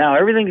answered. So now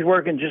everything's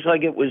working just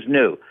like it was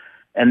new.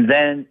 and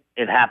then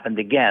it happened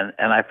again,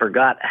 and I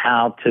forgot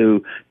how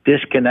to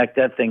disconnect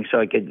that thing so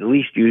I could at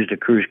least use the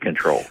cruise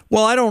control.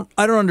 Well, I don't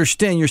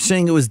understand. You're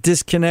saying it was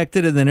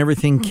disconnected and then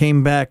everything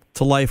came back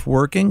to life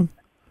working?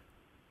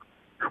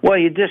 Well,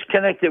 you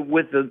disconnect it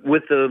with the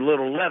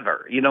little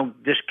lever. You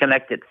don't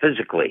disconnect it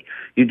physically.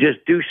 You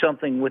just do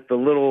something with the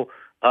little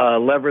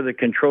lever that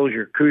controls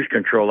your cruise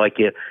control. Like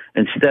you,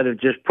 instead of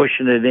just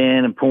pushing it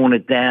in and pulling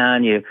it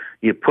down, you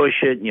push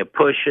it and you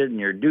push it and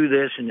you do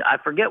this. And I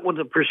forget what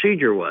the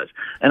procedure was,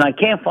 and I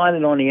can't find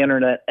it on the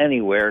internet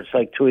anywhere. It's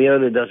like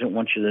Toyota doesn't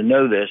want you to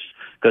know this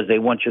because they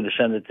want you to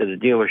send it to the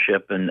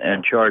dealership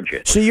and charge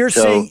it. So you're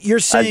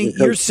saying,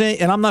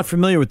 and I'm not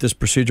familiar with this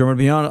procedure. I'm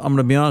going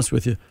to be honest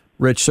with you,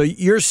 Rich. So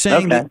you're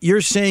saying that you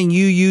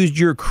used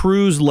your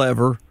cruise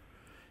lever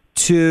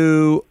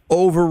to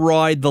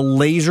override the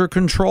laser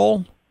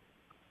control?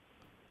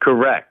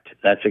 Correct.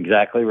 That's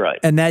exactly right.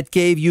 And that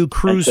gave you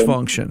cruise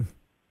function.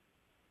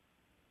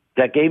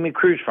 That gave me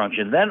cruise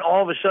function. Then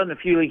all of a sudden, a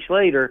few weeks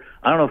later,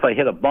 I don't know if I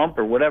hit a bump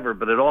or whatever,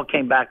 but it all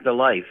came back to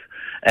life.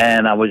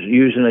 And I was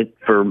using it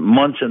for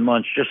months and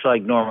months, just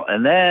like normal.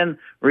 And then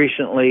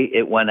recently,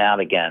 it went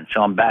out again.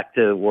 So I'm back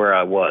to where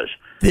I was.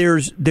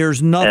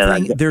 There's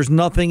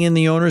nothing in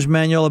the owner's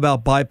manual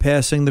about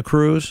bypassing the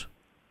cruise?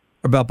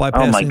 About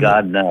bypassing? Oh my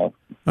God, no.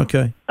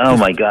 Okay. Oh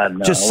my God,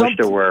 no. I wish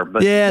there were,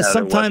 but yeah, no,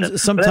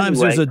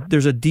 sometimes anyway.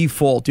 there's a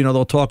default.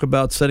 They'll talk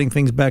about setting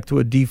things back to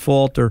a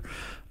default or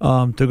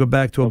to go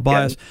back to a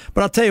bias.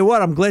 But I'll tell you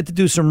what, I'm glad to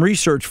do some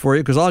research for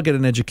you because I'll get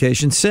an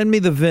education. Send me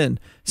the VIN.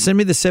 Send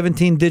me the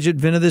 17-digit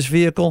VIN of this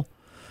vehicle,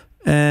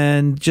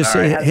 and just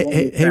say,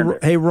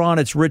 hey, Ron,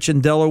 it's Rich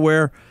in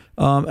Delaware.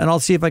 And I'll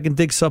see if I can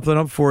dig something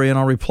up for you, and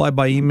I'll reply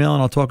by email,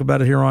 and I'll talk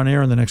about it here on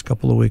air in the next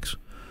couple of weeks.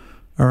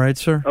 All right,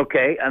 sir?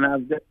 Okay,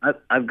 and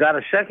I've got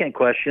a second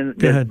question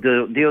Go ahead.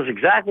 that deals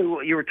exactly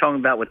what you were talking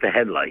about with the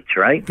headlights,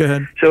 right? Go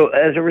ahead. So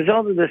as a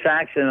result of this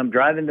accident, I'm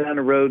driving down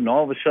the road, and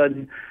all of a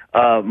sudden,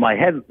 my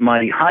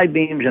high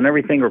beams and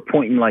everything are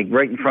pointing like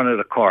right in front of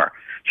the car.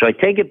 So I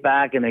take it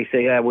back, and they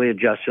say, yeah, we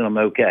adjusted them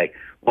okay.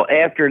 Well,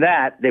 after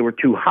that, they were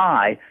too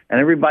high,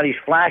 and everybody's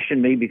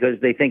flashing me because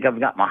they think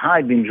I've got my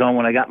high beams on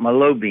when I got my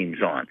low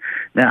beams on.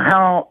 Now,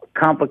 how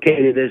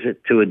complicated is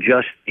it to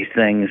adjust these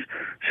things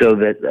so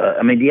that,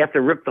 do you have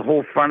to rip the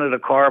whole front of the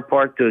car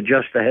apart to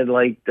adjust the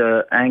headlight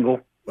angle?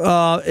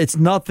 It's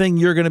nothing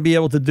you're going to be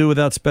able to do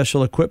without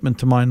special equipment,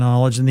 to my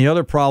knowledge. And the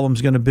other problem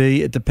is going to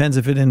be, it depends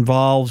if it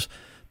involves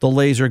the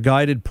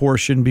laser-guided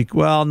portion.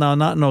 No,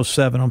 not in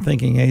 07. I'm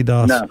thinking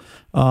ADAS.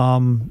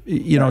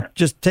 No.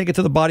 Just take it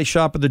to the body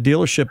shop or the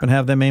dealership and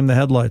have them aim the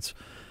headlights.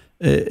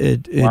 Well,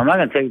 I'm not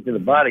going to take it to the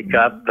body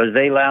shop because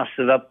they loused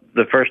it up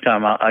the first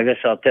time. I guess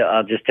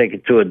I'll just take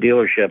it to a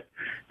dealership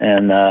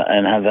and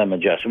have them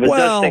adjust it. But it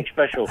does take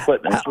special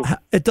equipment.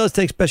 It does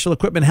take special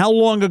equipment. How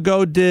long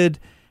ago did,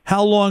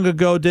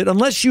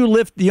 unless you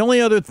lift, the only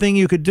other thing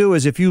you could do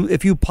is if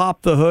you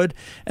pop the hood,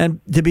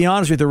 and to be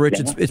honest with you, Rich,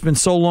 it's been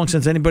so long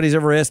since anybody's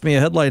ever asked me a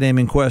headlight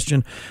aiming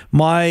question.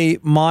 My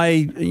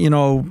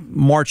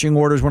marching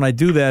orders when I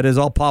do that is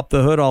I'll pop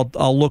the hood,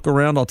 I'll look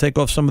around, I'll take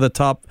off some of the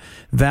top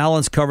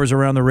valance covers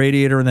around the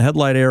radiator in the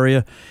headlight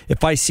area.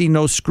 If I see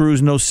no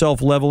screws, no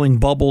self-leveling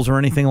bubbles or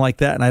anything like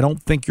that, and I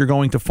don't think you're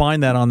going to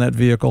find that on that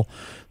vehicle,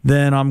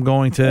 then I'm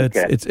going to,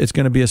 it's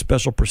going to be a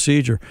special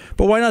procedure.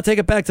 But why not take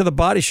it back to the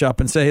body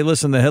shop and say, hey,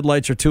 listen, the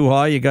headlights are too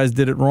high. You guys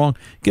did it wrong.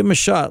 Give them a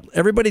shot.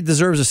 Everybody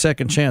deserves a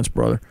second chance,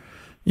 brother.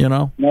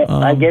 No,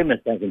 I gave them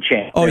a second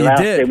chance. Oh, you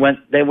did?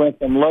 They went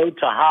from low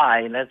to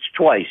high, and that's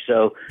twice,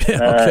 so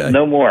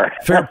no more.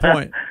 Fair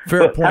point.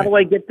 How do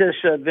I get this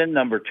VIN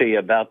number to you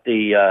about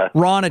the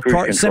Ron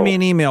at send me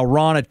an email,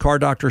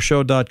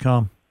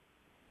 ron@cardoctorshow.com.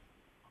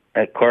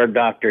 At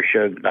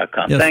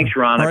cardoctorshow.com. Yes, thanks,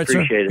 Ron. I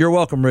appreciate it. You're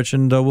welcome, Rich,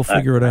 and we'll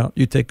figure it out.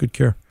 You take good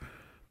care.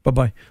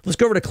 Bye-bye. Let's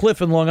go over to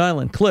Cliff in Long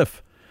Island.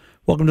 Cliff,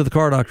 welcome to the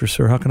Car Doctor,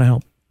 sir. How can I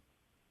help?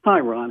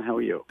 Hi, Ron. How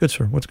are you? Good,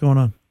 sir. What's going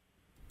on?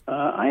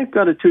 I've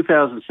got a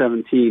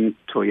 2017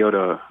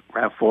 Toyota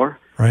RAV4.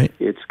 Right.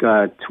 It's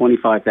got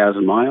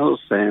 25,000 miles,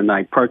 and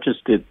I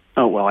purchased it.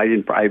 Oh, well, I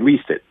didn't. I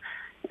leased it.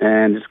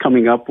 And it's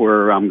coming up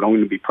where I'm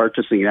going to be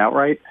purchasing it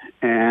outright.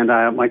 And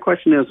my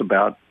question is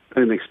about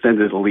an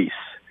extended lease.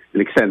 An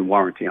extended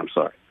warranty, I'm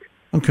sorry.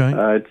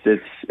 Okay.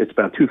 It's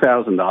about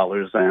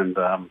 $2,000, and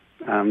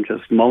I'm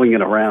just mulling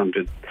it around.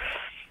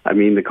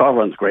 The car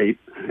runs great,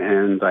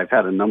 and I've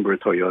had a number of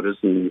Toyotas,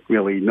 and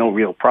really no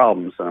real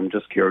problems. I'm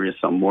just curious.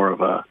 I'm more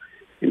of a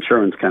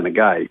insurance kind of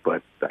guy,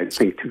 but I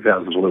think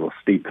 $2,000 is a little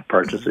steep to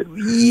purchase it.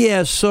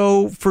 Yeah.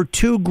 So for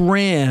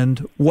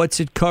 $2,000, what's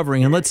it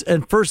covering?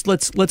 And first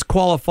let's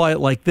qualify it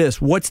like this: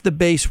 what's the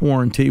base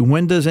warranty?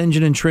 When does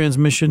engine and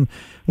transmission?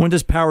 When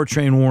does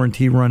powertrain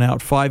warranty run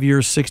out? 5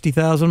 years,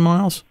 60,000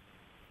 miles.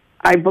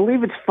 I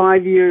believe it's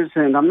 5 years,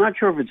 and I'm not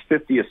sure if it's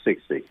 50 or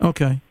 60.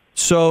 Okay.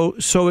 So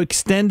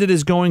extended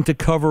is going to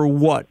cover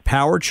what?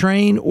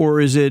 Powertrain, or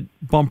is it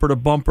bumper to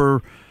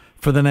bumper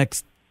for the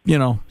next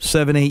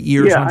 7, 8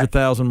 years,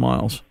 100,000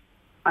 miles?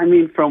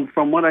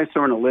 From what I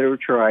saw in the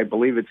literature, I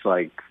believe it's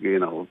like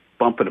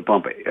bumper to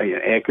bumper,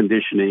 air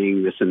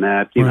conditioning, this and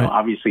that. You know,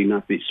 obviously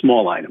not the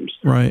small items,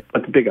 right?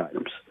 But the big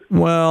items.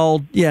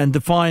 Well, yeah, and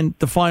define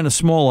a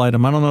small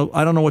item. I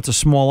don't know what's a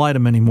small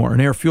item anymore. An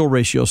air fuel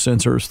ratio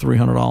sensor is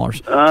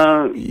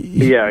 $300.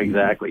 Yeah,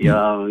 exactly. You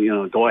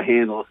know, door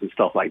handles and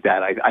stuff like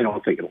that. I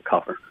don't think it'll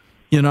cover.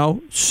 You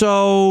know,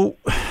 so,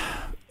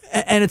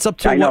 and it's up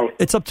to what?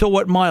 It's up to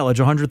what mileage?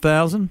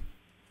 100,000?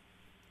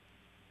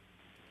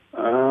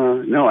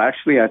 No,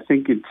 actually, I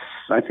think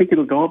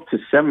it'll go up to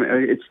 7.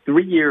 It's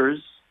 3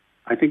 years.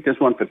 I think there's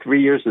one for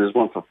 3 years and there's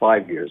one for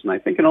 5 years, and I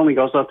think it only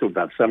goes up to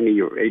about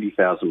 70 or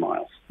 80,000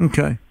 miles.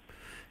 Okay.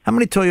 How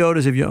many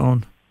Toyotas have you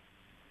owned?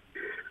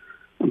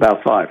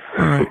 About 5.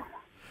 All right.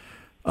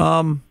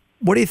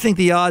 What do you think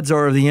the odds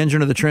are of the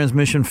engine or the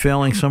transmission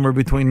failing somewhere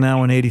between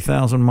now and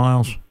 80,000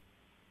 miles?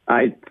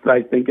 I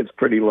think it's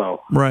pretty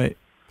low. Right.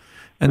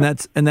 And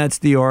that's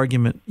the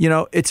argument. You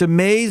know, it's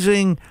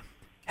amazing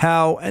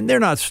how, and they're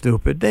not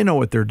stupid. They know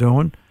what they're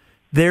doing.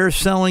 They're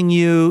selling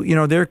you, you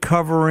know, they're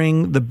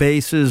covering the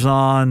bases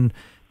on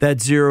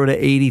that 0 to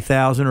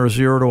 80,000 or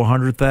 0 to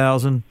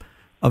 100,000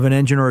 of an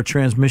engine or a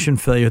transmission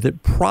failure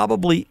that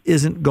probably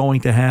isn't going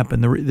to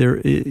happen.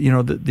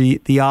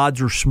 The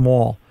odds are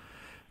small.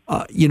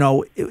 You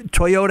know,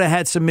 Toyota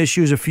had some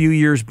issues a few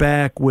years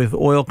back with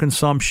oil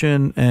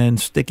consumption and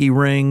sticky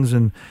rings,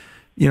 and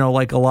you know,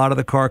 like a lot of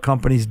the car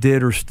companies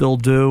did or still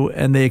do,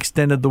 and they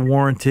extended the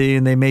warranty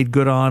and they made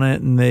good on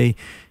it, and they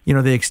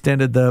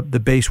extended the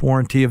base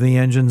warranty of the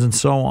engines and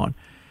so on.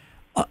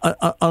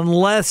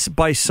 Unless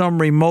by some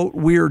remote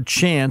weird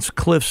chance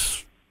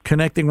Cliff's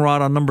connecting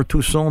rod on number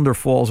 2 cylinder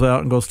falls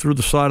out and goes through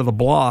the side of the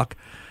block,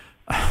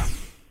 you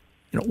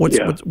know,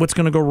 what's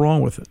going to go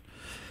wrong with it?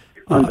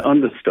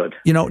 Understood.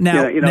 You know,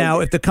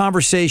 now if the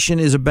conversation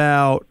is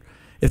about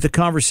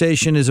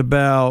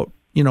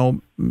you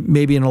know,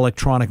 maybe an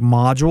electronic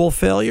module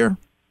failure,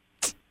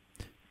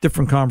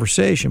 different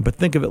conversation. But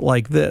think of it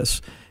like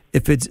this.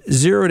 If it's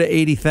 0 to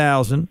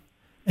 80,000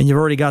 and you've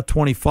already got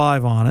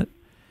 25 on it,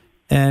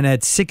 and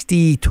at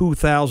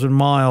 62,000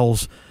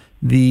 miles,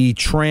 the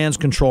trans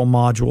control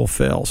module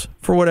fails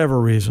for whatever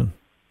reason,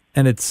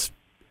 and it's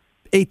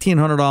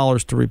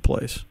 $1,800 to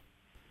replace.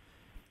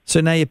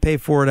 So now you pay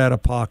for it out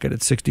of pocket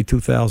at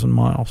 62,000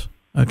 miles,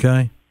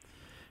 okay?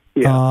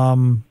 Yeah.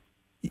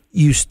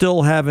 You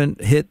still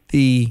haven't hit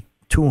the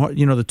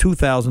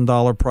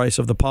 $2,000 price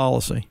of the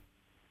policy.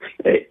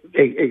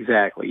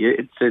 Exactly.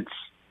 It's.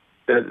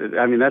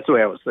 I mean, that's the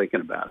way I was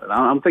thinking about it.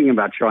 I'm thinking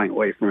about shying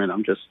away from it.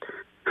 I'm just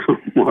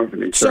more of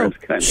an insurance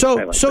kind of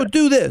guy like that.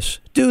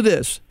 Do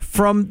this.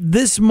 From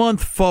this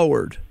month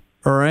forward,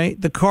 all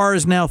right? The car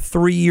is now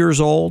 3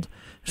 years old.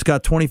 It's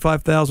got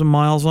 25,000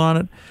 miles on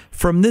it.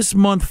 From this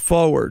month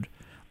forward,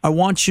 I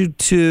want you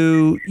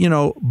to, you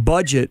know,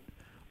 budget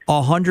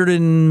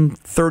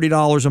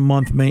 $130 a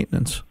month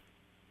maintenance.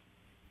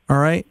 All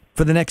right?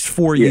 For the next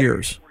 4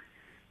 years.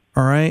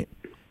 All right?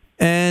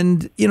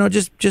 And, you know,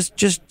 just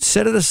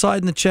set it aside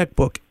in the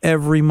checkbook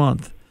every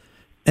month.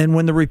 And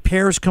when the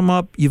repairs come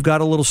up, you've got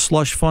a little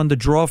slush fund to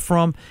draw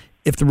from.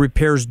 If the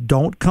repairs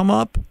don't come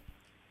up,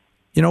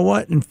 you know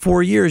what? In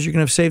 4 years, you're going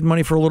to have saved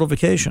money for a little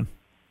vacation.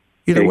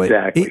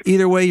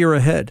 Either way, you're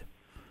ahead.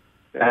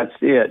 That's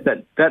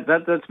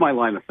that's my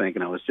line of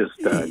thinking. I was just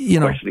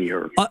questioning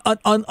your.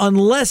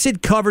 Unless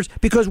it covers,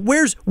 because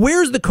where's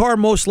the car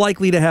most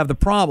likely to have the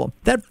problem?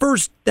 That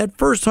first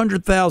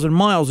 100,000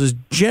 miles is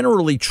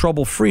generally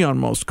trouble free on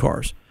most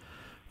cars.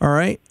 All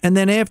right, and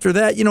then after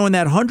that, you know, in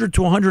that 100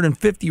 to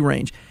 150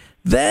 range,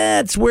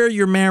 that's where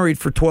you're married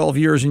for 12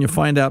 years and you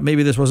find out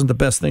maybe this wasn't the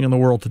best thing in the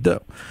world to do.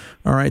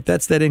 All right,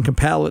 that's that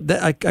incompatibility.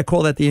 I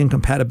call that the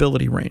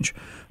incompatibility range.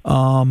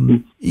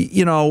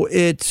 You know,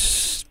 it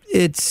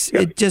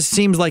just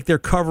seems like they're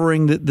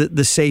covering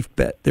the safe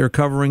bet. They're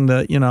covering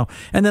the, you know,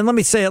 and then let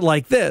me say it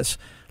like this.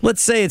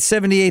 Let's say it's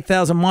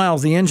 78,000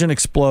 miles, the engine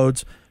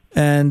explodes,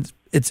 and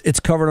it's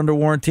covered under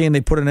warranty, and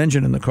they put an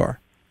engine in the car.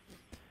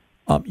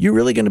 You're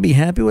really going to be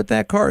happy with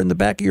that car? In the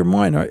back of your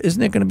mind,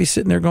 isn't it going to be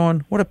sitting there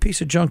going, what a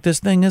piece of junk this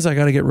thing is, I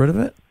got to get rid of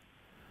it?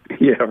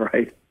 Yeah,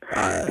 right.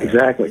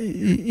 Exactly.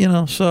 You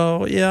know,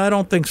 so, yeah, I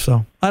don't think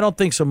so.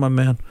 My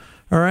man.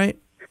 All right?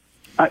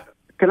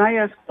 Can I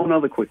ask one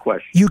other quick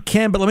question? You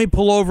can, but let me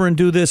pull over and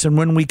do this, and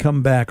when we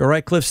come back. All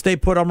right, Cliff, stay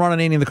put. I'm Ron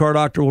Ananian, the Car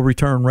Doctor. We'll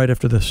return right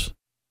after this.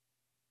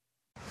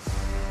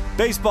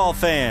 Baseball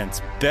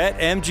fans,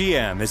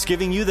 BetMGM is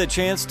giving you the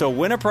chance to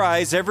win a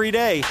prize every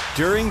day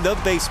during the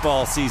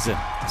baseball season.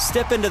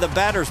 Step into the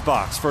batter's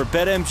box for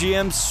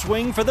BetMGM's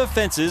Swing for the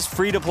Fences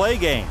free-to-play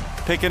game.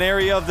 Pick an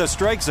area of the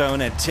strike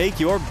zone and take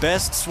your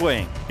best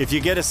swing. If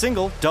you get a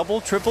single, double,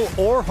 triple,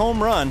 or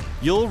home run,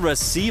 you'll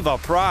receive a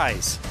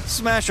prize.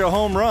 Smash a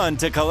home run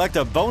to collect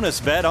a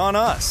bonus bet on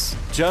us.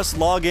 Just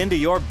log into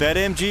your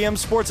BetMGM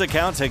sports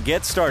account to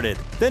get started.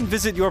 Then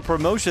visit your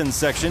promotions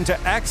section to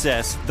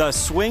access the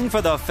Swing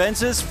for the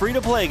Fences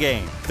free-to-play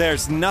game.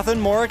 There's nothing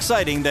more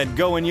exciting than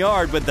going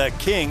yard with the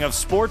king of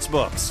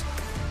sportsbooks.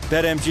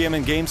 BetMGM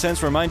and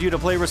GameSense remind you to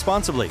play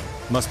responsibly.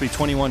 Must be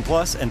 21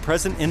 plus and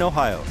present in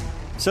Ohio.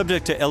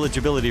 Subject to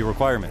eligibility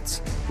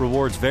requirements.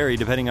 Rewards vary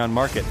depending on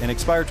market and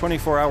expire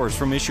 24 hours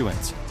from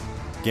issuance.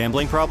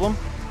 Gambling problem?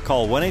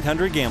 Call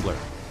 1-800-GAMBLER.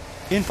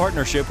 In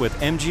partnership with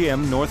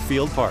MGM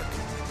Northfield Park.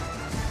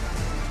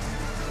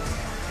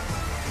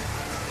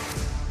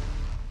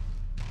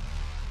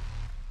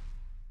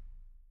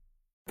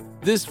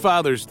 This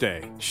Father's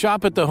Day,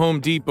 shop at the Home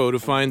Depot to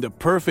find the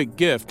perfect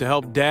gift to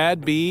help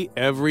Dad be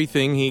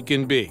everything he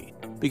can be.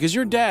 Because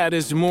your dad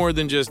is more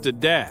than just a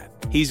dad.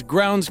 He's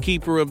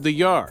groundskeeper of the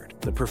yard,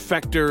 the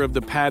perfecter of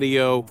the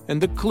patio,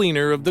 and the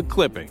cleaner of the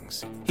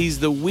clippings.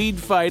 He's the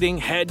weed-fighting,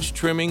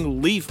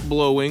 hedge-trimming,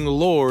 leaf-blowing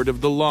lord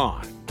of the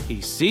lawn.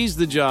 He sees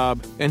the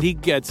job, and he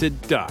gets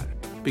it done.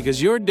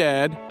 Because your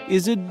dad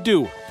is a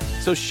doer.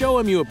 So show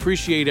him you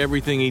appreciate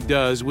everything he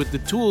does with the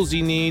tools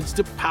he needs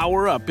to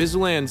power up his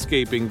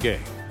landscaping game.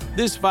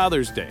 This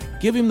Father's Day,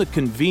 give him the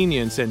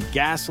convenience and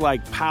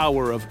gas-like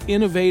power of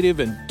innovative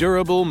and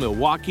durable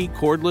Milwaukee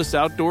cordless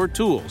outdoor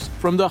tools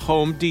from the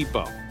Home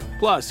Depot.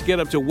 Plus, get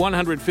up to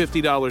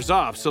 $150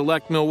 off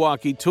select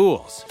Milwaukee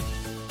tools.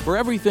 For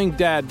everything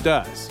Dad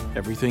does,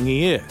 everything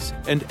he is,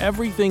 and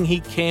everything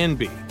he can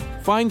be,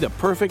 find the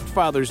perfect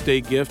Father's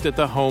Day gift at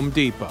the Home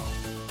Depot.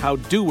 How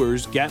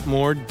doers get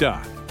more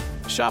done.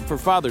 Shop for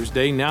Father's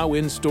Day now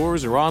in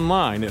stores or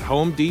online at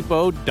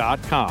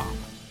homedepot.com.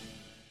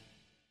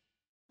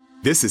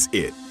 This is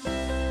it.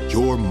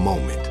 Your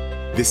moment.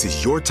 This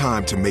is your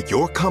time to make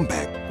your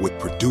comeback with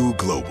Purdue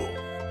Global.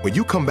 When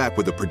you come back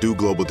with a Purdue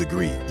Global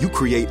degree, you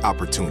create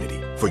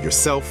opportunity for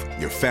yourself,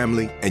 your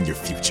family, and your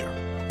future.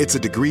 It's a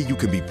degree you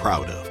can be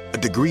proud of, a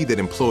degree that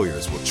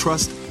employers will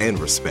trust and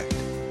respect.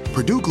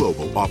 Purdue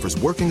Global offers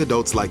working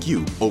adults like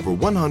you over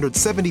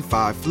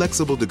 175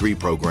 flexible degree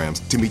programs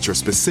to meet your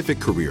specific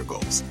career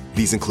goals.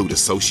 These include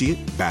associate,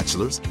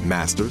 bachelor's,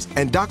 master's,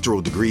 and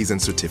doctoral degrees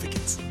and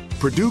certificates.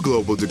 Purdue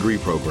Global degree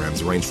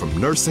programs range from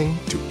nursing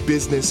to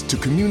business to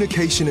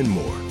communication and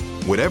more.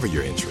 Whatever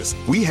your interest,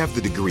 we have the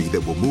degree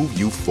that will move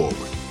you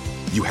forward.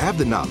 You have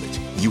the knowledge,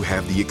 you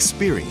have the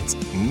experience.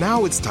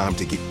 Now it's time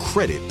to get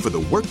credit for the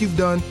work you've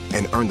done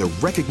and earn the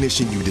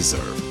recognition you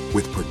deserve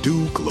with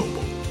Purdue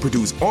Global,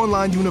 Purdue's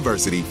online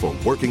university for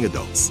working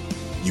adults.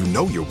 You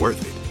know you're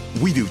worth it.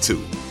 We do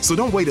too. So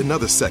don't wait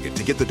another second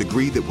to get the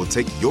degree that will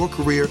take your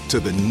career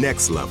to the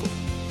next level.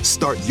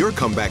 Start your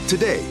comeback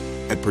today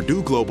at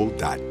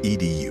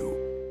purdueglobal.edu.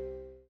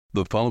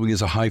 The following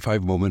is a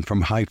high-five moment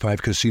from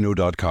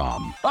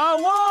highfivecasino.com. I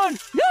won!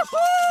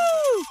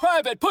 Yahoo!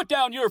 Private, put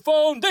down your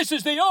phone. This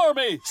is the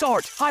Army.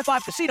 Sarge, High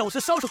Five Casino is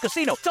a social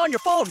casino. It's on your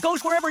phone.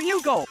 Goes wherever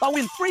you go. I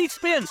win free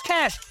spins,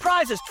 cash,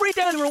 prizes, free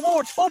daily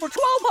rewards, over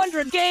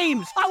 1,200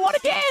 games. I won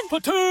again.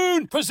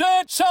 Platoon,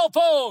 present cell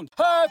phone.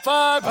 High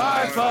Five.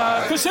 High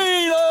Five.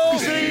 Casino.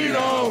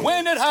 Casino.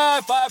 Win at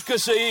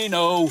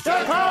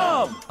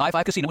highfivecasino.com. High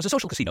Five Casino is a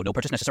social casino. No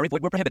purchase necessary.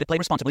 Void where prohibited. Play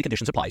responsibly.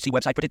 Conditions apply. See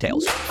website for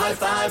details. High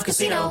Five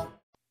Casino.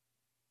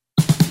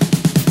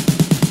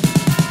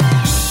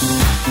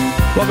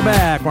 Welcome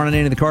back. Ron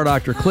Ananian, the Car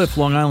Doctor. Cliff,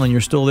 Long Island.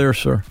 You're still there,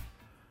 sir?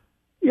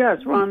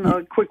 Yes, Ron.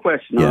 A quick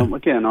question. Yeah.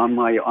 Again, on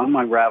my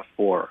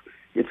RAV4,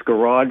 it's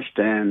garaged,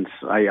 and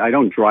I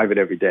don't drive it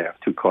every day. I have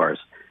two cars.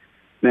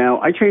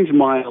 Now, I change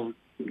miles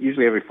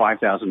usually every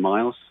 5,000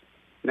 miles.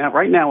 Now,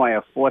 right now, I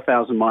have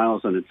 4,000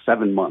 miles, and it's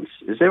 7 months.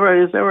 Is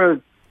there a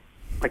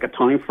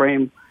time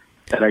frame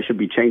that I should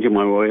be changing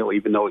my oil,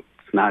 even though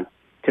it's not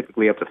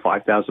typically up to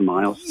 5,000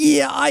 miles?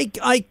 Yeah,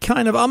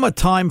 I'm a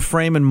time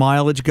frame and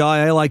mileage guy.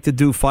 I like to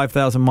do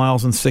 5,000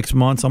 miles in 6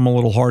 months. I'm a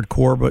little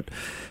hardcore, but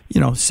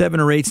 7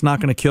 or 8's not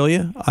going to kill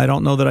you. I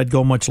don't know that I'd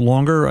go much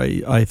longer.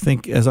 I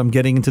think as I'm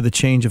getting into the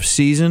change of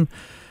season,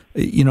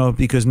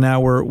 because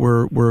now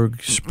we're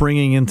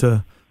springing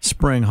into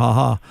spring.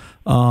 I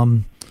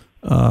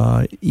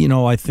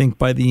think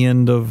by the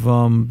end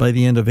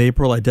of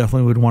April, I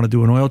definitely would want to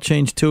do an oil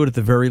change to it. At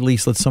the very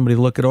least, let somebody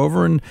look it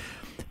over. And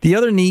the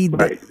other need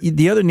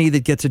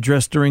that gets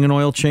addressed during an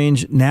oil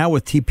change now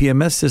with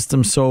TPMS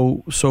systems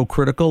so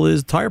critical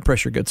is tire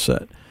pressure gets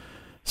set.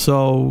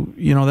 So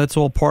that's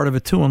all part of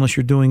it too, unless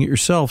you're doing it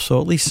yourself.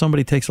 So at least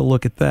somebody takes a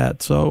look at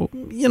that. So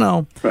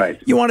right.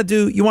 You want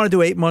to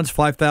do 8 months,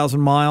 5,000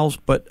 miles,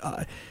 but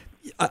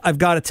I've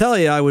got to tell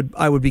you,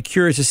 I would be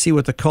curious to see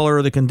what the color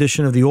or the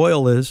condition of the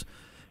oil is.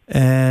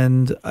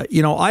 And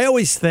I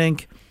always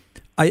think,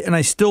 and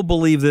I still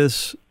believe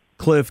this,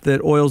 Cliff,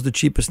 that oil's the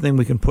cheapest thing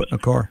we can put in a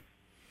car.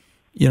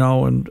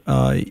 I'm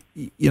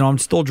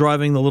still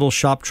driving the little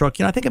shop truck.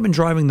 I think I've been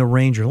driving the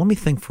Ranger. Let me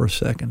think for a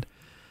second.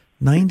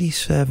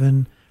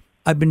 97.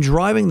 I've been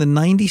driving the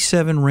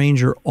 97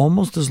 Ranger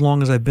almost as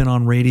long as I've been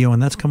on radio,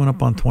 and that's coming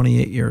up on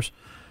 28 years.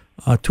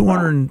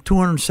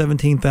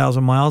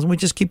 217,000 miles, and we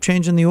just keep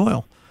changing the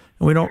oil.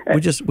 And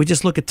we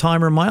just look at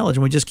time or mileage,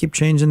 and we just keep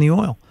changing the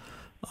oil.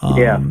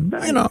 When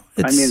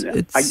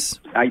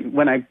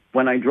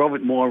I drove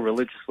it more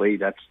religiously,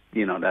 that's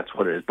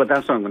what it is. But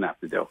that's what I'm going to have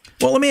to do.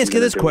 Well, let me ask you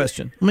this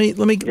question. Let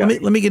me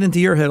get into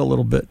your head a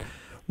little bit.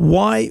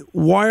 Why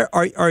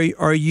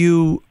are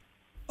you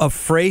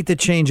afraid to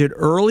change it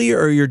early,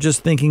 or you're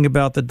just thinking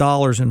about the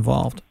dollars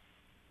involved?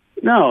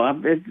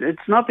 No,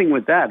 it's nothing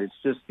with that. It's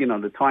just,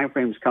 the time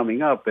frame's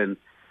coming up, and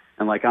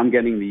like I'm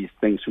getting these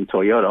things from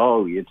Toyota.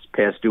 Oh, it's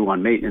past due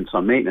on maintenance,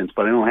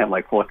 but I don't have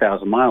like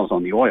 4,000 miles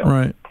on the oil.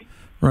 Right.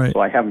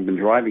 So I haven't been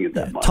driving it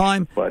that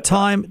much.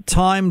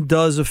 Time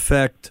does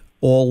affect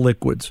all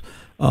liquids.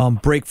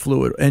 Brake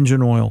fluid,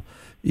 engine oil,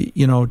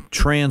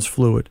 trans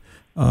fluid.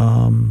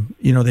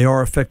 They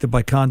are affected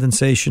by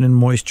condensation and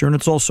moisture, and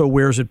it's also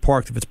where is it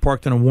parked. If it's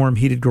parked in a warm,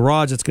 heated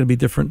garage, it's going to be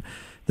different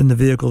than the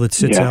vehicle that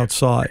sits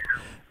outside.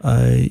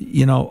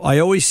 I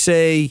always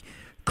say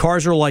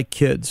cars are like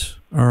kids,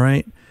 all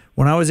right?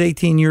 When I was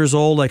 18 years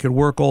old, I could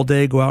work all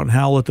day, go out and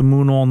howl at the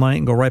moon all night,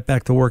 and go right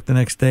back to work the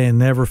next day and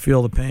never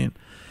feel the pain.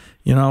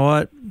 You know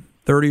what?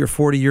 30 or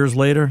 40 years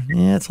later,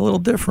 it's a little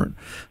different.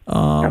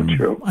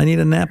 True. I need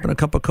a nap and a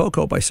cup of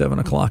cocoa by 7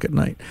 o'clock at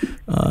night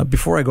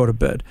before I go to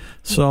bed.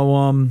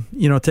 So,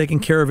 taking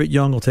care of it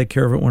young will take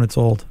care of it when it's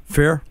old.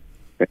 Fair?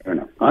 Fair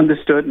enough.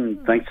 Understood,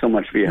 and thanks so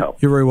much for your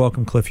help. You're very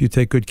welcome, Cliff. You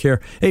take good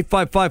care.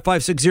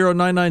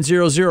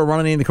 855-560-9900.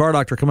 Ron Ananian, the Car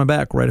Doctor, coming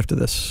back right after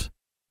this.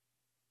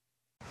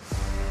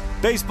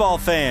 Baseball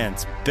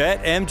fans,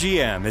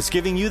 BetMGM is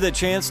giving you the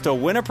chance to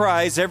win a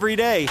prize every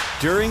day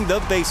during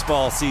the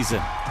baseball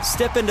season.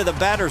 Step into the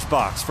batter's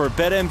box for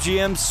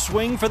BetMGM's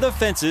Swing for the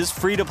Fences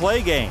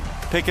free-to-play game.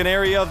 Pick an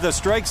area of the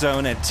strike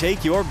zone and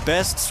take your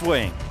best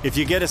swing. If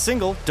you get a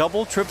single,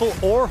 double, triple,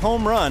 or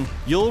home run,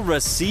 you'll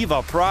receive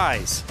a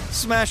prize.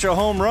 Smash a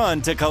home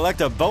run to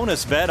collect a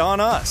bonus bet on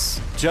us.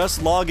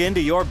 Just log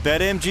into your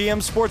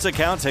BetMGM sports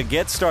account to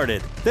get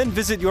started. Then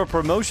visit your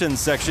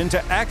promotions section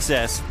to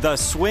access the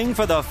Swing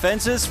for the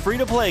Fences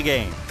free-to-play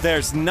game.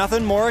 There's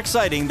nothing more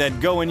exciting than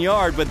going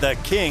yard with the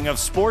king of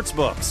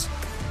sportsbooks.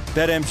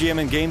 BetMGM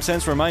and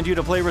GameSense remind you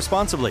to play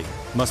responsibly.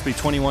 Must be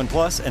 21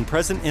 plus and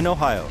present in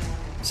Ohio.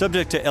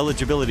 Subject to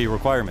eligibility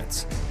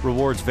requirements.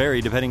 Rewards vary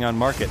depending on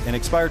market and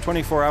expire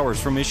 24 hours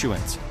from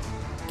issuance.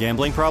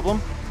 Gambling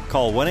problem?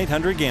 Call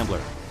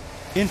 1-800-GAMBLER.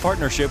 In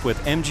partnership with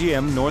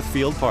MGM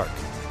Northfield Park.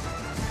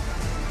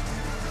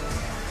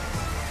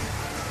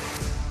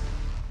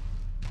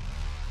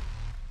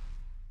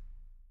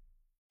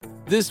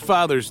 This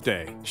Father's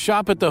Day,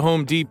 shop at the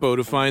Home Depot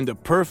to find the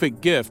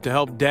perfect gift to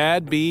help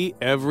Dad be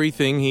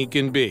everything he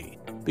can be.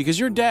 Because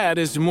your dad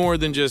is more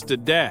than just a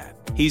dad.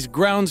 He's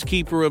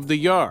groundskeeper of the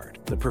yard,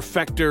 the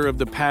perfecter of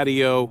the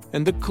patio,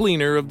 and the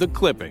cleaner of the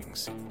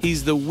clippings.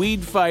 He's the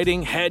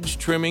weed-fighting,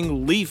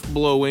 hedge-trimming,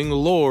 leaf-blowing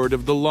lord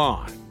of the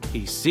lawn.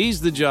 He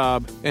sees the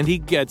job, and he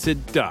gets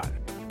it done.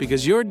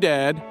 Because your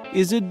dad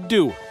is a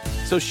doer.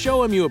 So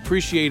show him you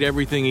appreciate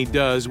everything he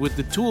does with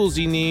the tools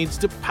he needs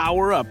to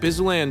power up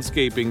his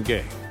landscaping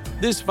game.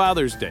 This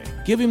Father's Day,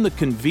 give him the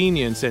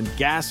convenience and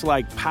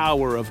gas-like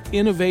power of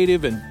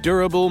innovative and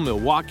durable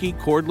Milwaukee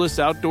cordless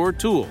outdoor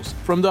tools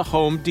from the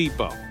Home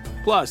Depot.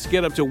 Plus,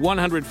 get up to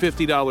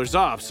 $150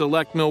 off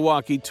select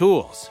Milwaukee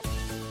tools.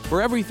 For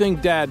everything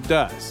Dad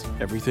does,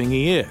 everything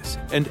he is,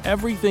 and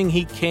everything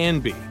he can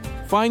be,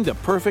 find the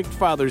perfect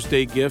Father's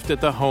Day gift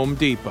at the Home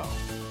Depot.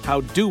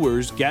 How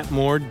doers get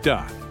more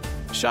done.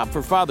 Shop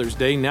for Father's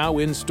Day now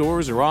in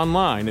stores or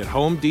online at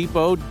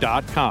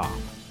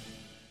HomeDepot.com.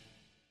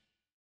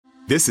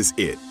 This is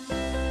it.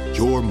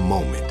 Your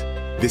moment.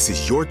 This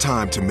is your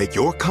time to make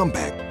your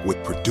comeback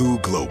with Purdue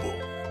Global.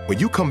 When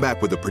you come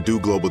back with a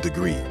Purdue Global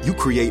degree, you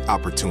create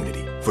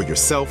opportunity for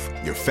yourself,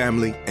 your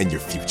family, and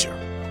your future.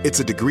 It's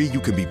a degree you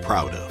can be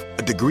proud of,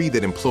 a degree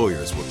that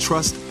employers will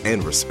trust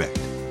and respect.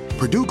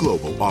 Purdue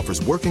Global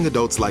offers working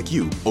adults like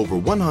you over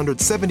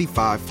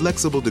 175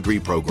 flexible degree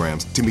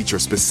programs to meet your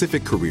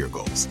specific career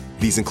goals.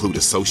 These include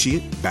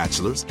associate,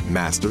 bachelor's,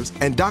 master's,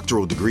 and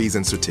doctoral degrees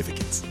and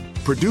certificates.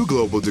 Purdue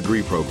Global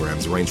degree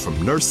programs range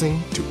from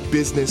nursing to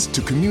business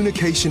to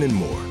communication and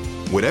more.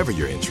 Whatever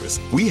your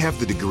interest, we have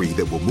the degree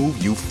that will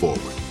move you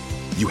forward.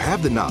 You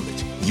have the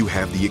knowledge, you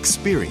have the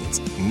experience.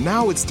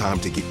 Now it's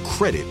time to get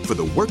credit for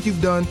the work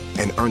you've done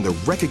and earn the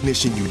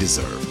recognition you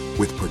deserve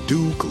with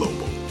Purdue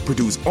Global,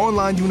 Purdue's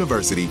online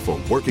university for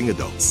working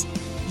adults.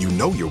 You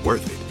know you're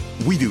worth it.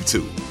 We do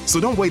too. So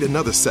don't wait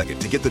another second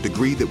to get the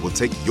degree that will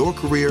take your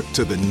career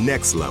to the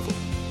next level.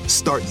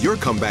 Start your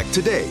comeback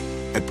today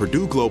at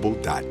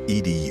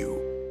purdueglobal.edu.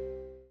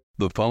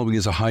 The following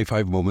is a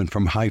high-five moment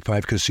from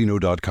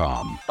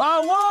highfivecasino.com. I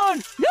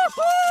won!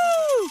 Yahoo!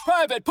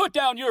 Private, put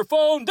down your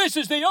phone. This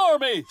is the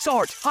Army.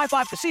 Sarge, High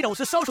Five Casino is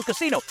a social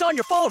casino. It's on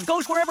your phone.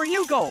 Goes wherever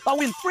you go. I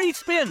win free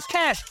spins,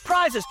 cash,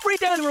 prizes, free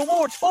daily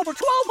rewards, over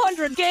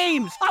 1,200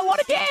 games. I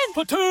won again.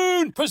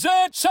 Platoon,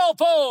 present cell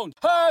phone.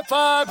 High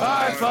Five.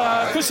 High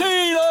Five.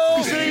 Casino.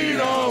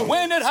 Casino.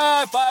 Win at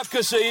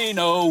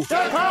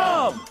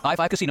highfivecasino.com. High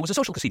Five Casino is a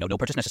social casino. No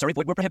purchase necessary.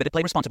 Void where prohibited.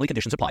 Play responsibly.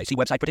 Conditions apply. See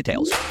website for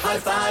details. High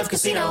Five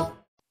Casino.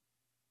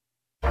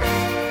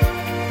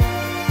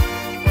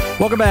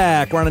 Welcome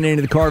back. Ron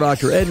Ananian, the Car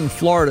Doctor. Ed in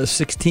Florida,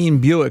 16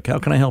 Buick. How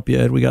can I help you,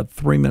 Ed? We got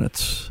 3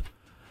 minutes.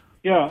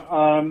 Yeah,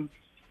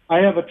 I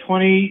have a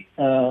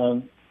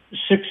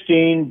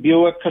 2016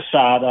 Buick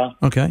Casada.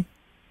 Okay.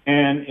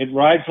 And it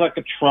rides like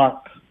a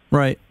truck.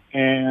 Right.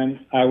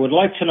 And I would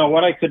like to know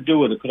what I could do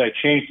with it. Could I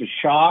change the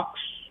shocks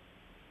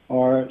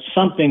or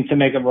something to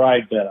make it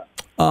ride better?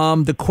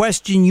 The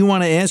question you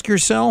want to ask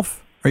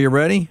yourself, are you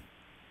ready?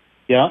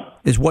 Yeah.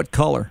 Is what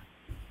color?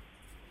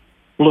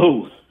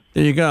 Blue.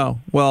 There you go.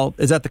 Well,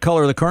 is that the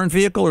color of the current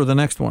vehicle or the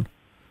next one?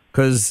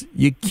 Because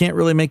you can't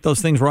really make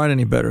those things ride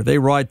any better. They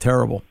ride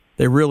terrible.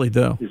 They really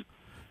do.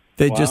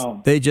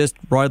 They just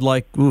ride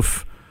like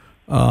oof.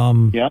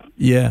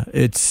 Yeah.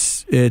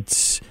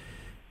 It's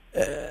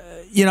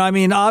I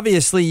mean,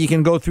 obviously you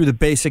can go through the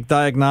basic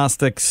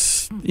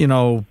diagnostics.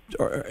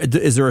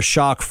 Is there a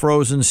shock,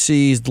 frozen,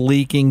 seized,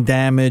 leaking,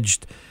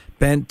 damaged,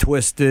 bent,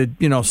 twisted?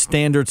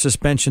 Standard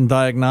suspension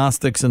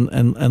diagnostics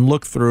and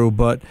look through,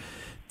 but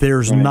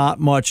there's not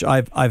much.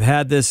 I've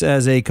had this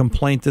as a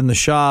complaint in the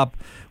shop.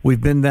 We've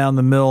been down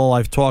the mill.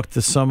 I've talked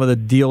to some of the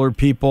dealer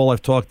people.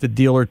 I've talked to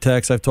dealer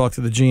techs. I've talked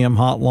to the GM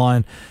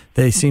hotline.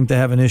 They seem to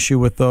have an issue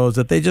with those,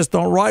 that they just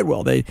don't ride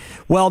well.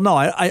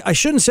 I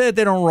shouldn't say that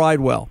they don't ride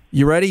well.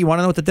 You ready? You want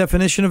to know what the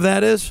definition of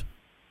that is?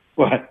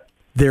 What?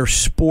 They're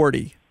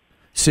sporty.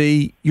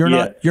 See, you're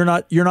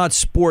not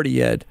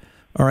sporty, Ed.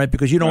 All right,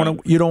 because you don't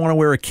want to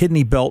wear a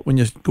kidney belt when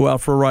you go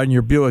out for a ride in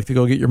your Buick to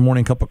go get your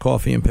morning cup of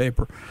coffee and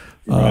paper.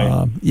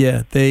 Right.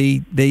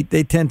 They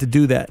tend to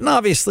do that, and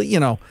obviously,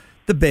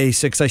 the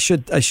basics. I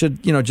should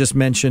just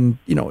mention,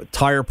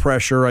 tire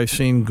pressure. I've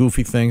seen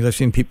goofy things. I've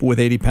seen people with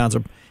 80 pounds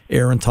of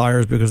air in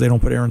tires because they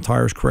don't put air in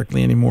tires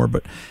correctly anymore.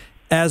 But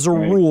as a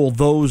rule,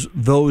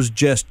 those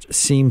just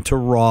seem to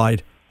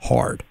ride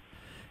hard,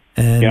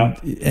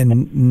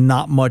 and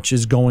not much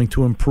is going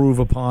to improve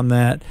upon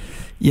that.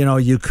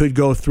 You could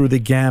go through the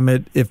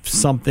gamut. If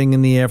something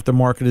in the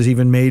aftermarket is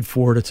even made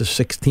for it, it's a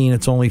 16.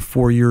 It's only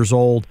 4 years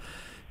old.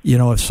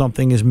 If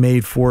something is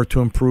made for it to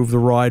improve the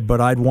ride,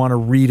 but I'd want to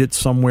read it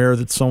somewhere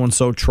that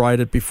so-and-so tried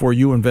it before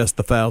you invest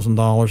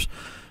 $1,000.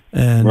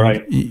 And,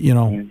 let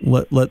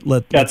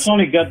it's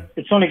only got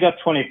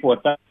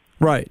 24,000.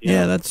 Right.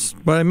 Yeah, that's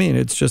what I mean.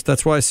 It's just,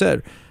 that's why I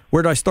said,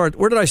 where did I start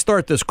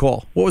this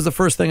call? What was the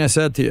first thing I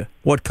said to you?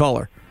 What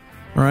color?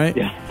 Right?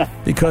 Yeah.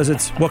 Because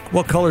it's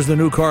what color's the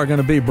new car going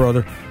to be,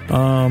 brother?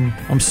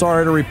 I'm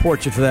sorry to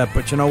report you to that,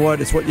 but you know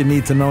what? It's what you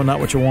need to know, not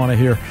what you want to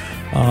hear.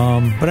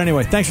 But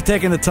anyway, thanks for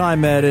taking the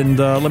time, Ed, and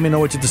let me know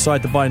what you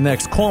decide to buy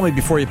next. Call me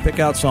before you pick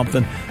out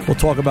something. We'll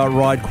talk about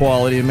ride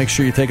quality and make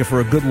sure you take it for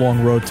a good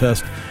long road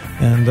test.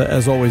 And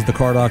as always, the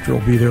Car Doctor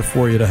will be there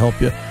for you to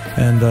help you.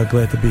 And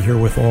glad to be here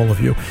with all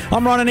of you.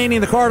 I'm Ron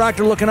Ananian, the Car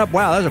Doctor, looking up.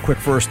 Wow, that was a quick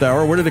first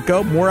hour. Where did it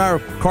go? More hour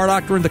Car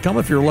Doctor to come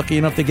if you're lucky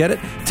enough to get it.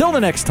 Till the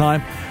next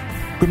time.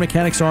 Good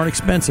mechanics aren't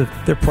expensive.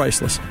 They're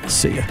priceless.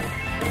 See ya.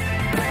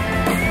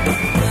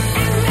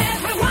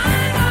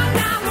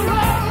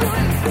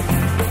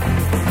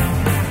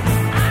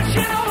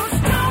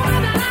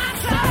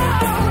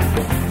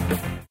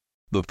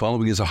 The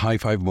following is a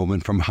high-five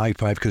moment from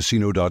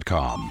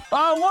highfivecasino.com.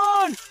 I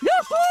won!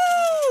 Yahoo!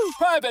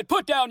 Private,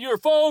 put down your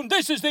phone.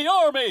 This is the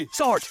Army.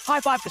 Sarge,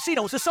 High Five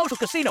Casino is a social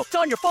casino. It's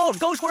on your phone.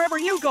 Goes wherever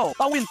you go.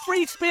 I win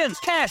free spins,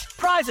 cash,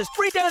 prizes,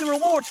 free daily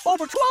rewards,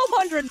 over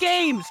 1,200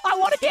 games. I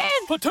won again.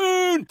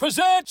 Platoon,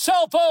 present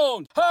cell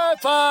phone. High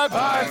Five.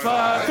 High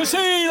Five.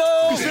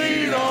 Casino.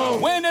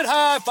 Win at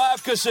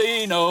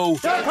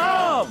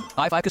highfivecasino.com.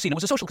 High Five Casino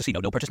is a social casino.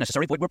 No purchase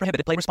necessary. Void where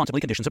prohibited. Play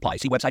responsibly. Conditions apply.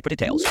 See website for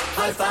details.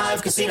 High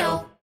Five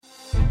Casino.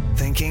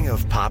 Thinking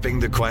of popping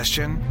the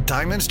question?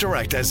 Diamonds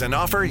Direct has an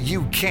offer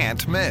you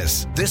can't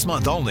miss. This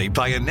month only,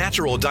 buy a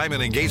natural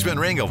diamond engagement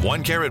ring of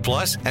 1 carat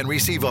plus and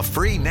receive a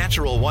free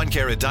natural 1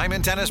 carat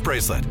diamond tennis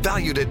bracelet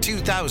valued at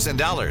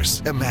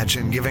 $2,000.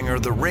 Imagine giving her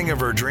the ring of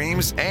her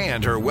dreams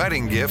and her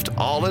wedding gift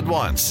all at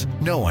once.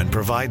 No one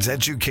provides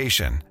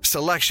education,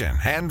 selection,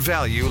 and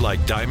value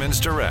like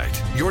Diamonds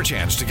Direct. Your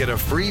chance to get a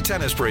free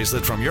tennis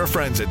bracelet from your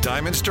friends at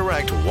Diamonds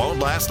Direct won't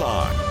last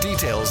long.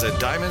 Details at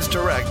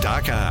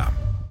diamondsdirect.com.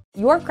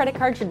 Your credit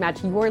card should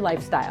match your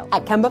lifestyle.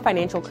 At Kemba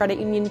Financial Credit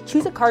Union,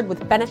 choose a card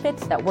with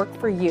benefits that work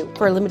for you.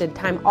 For a limited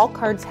time, all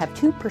cards have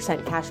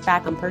 2% cash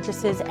back on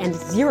purchases and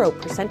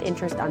 0%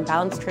 interest on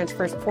balance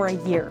transfers for a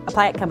year.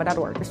 Apply at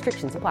Kemba.org.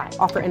 Restrictions apply.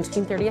 Offer ends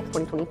June 30th,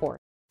 2024.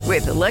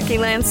 With the Lucky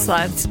Land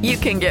Slots, you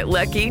can get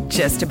lucky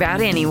just about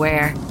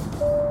anywhere.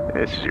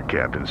 This is your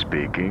captain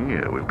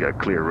speaking. We've got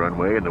clear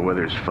runway and the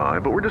weather's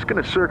fine, but we're just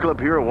going to circle up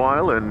here a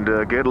while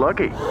and get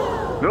lucky.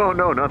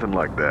 No, nothing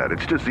like that.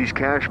 It's just these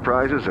cash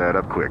prizes add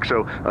up quick.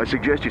 So I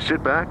suggest you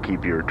sit back,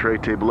 keep your tray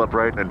table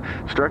upright, and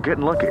start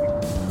getting lucky.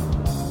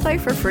 Play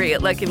for free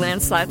at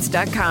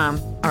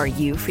LuckyLandSlots.com. Are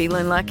you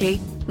feeling lucky?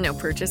 No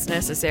purchase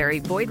necessary.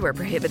 Void where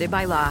prohibited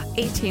by law.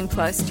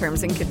 18+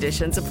 terms and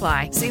conditions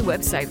apply. See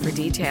website for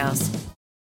details.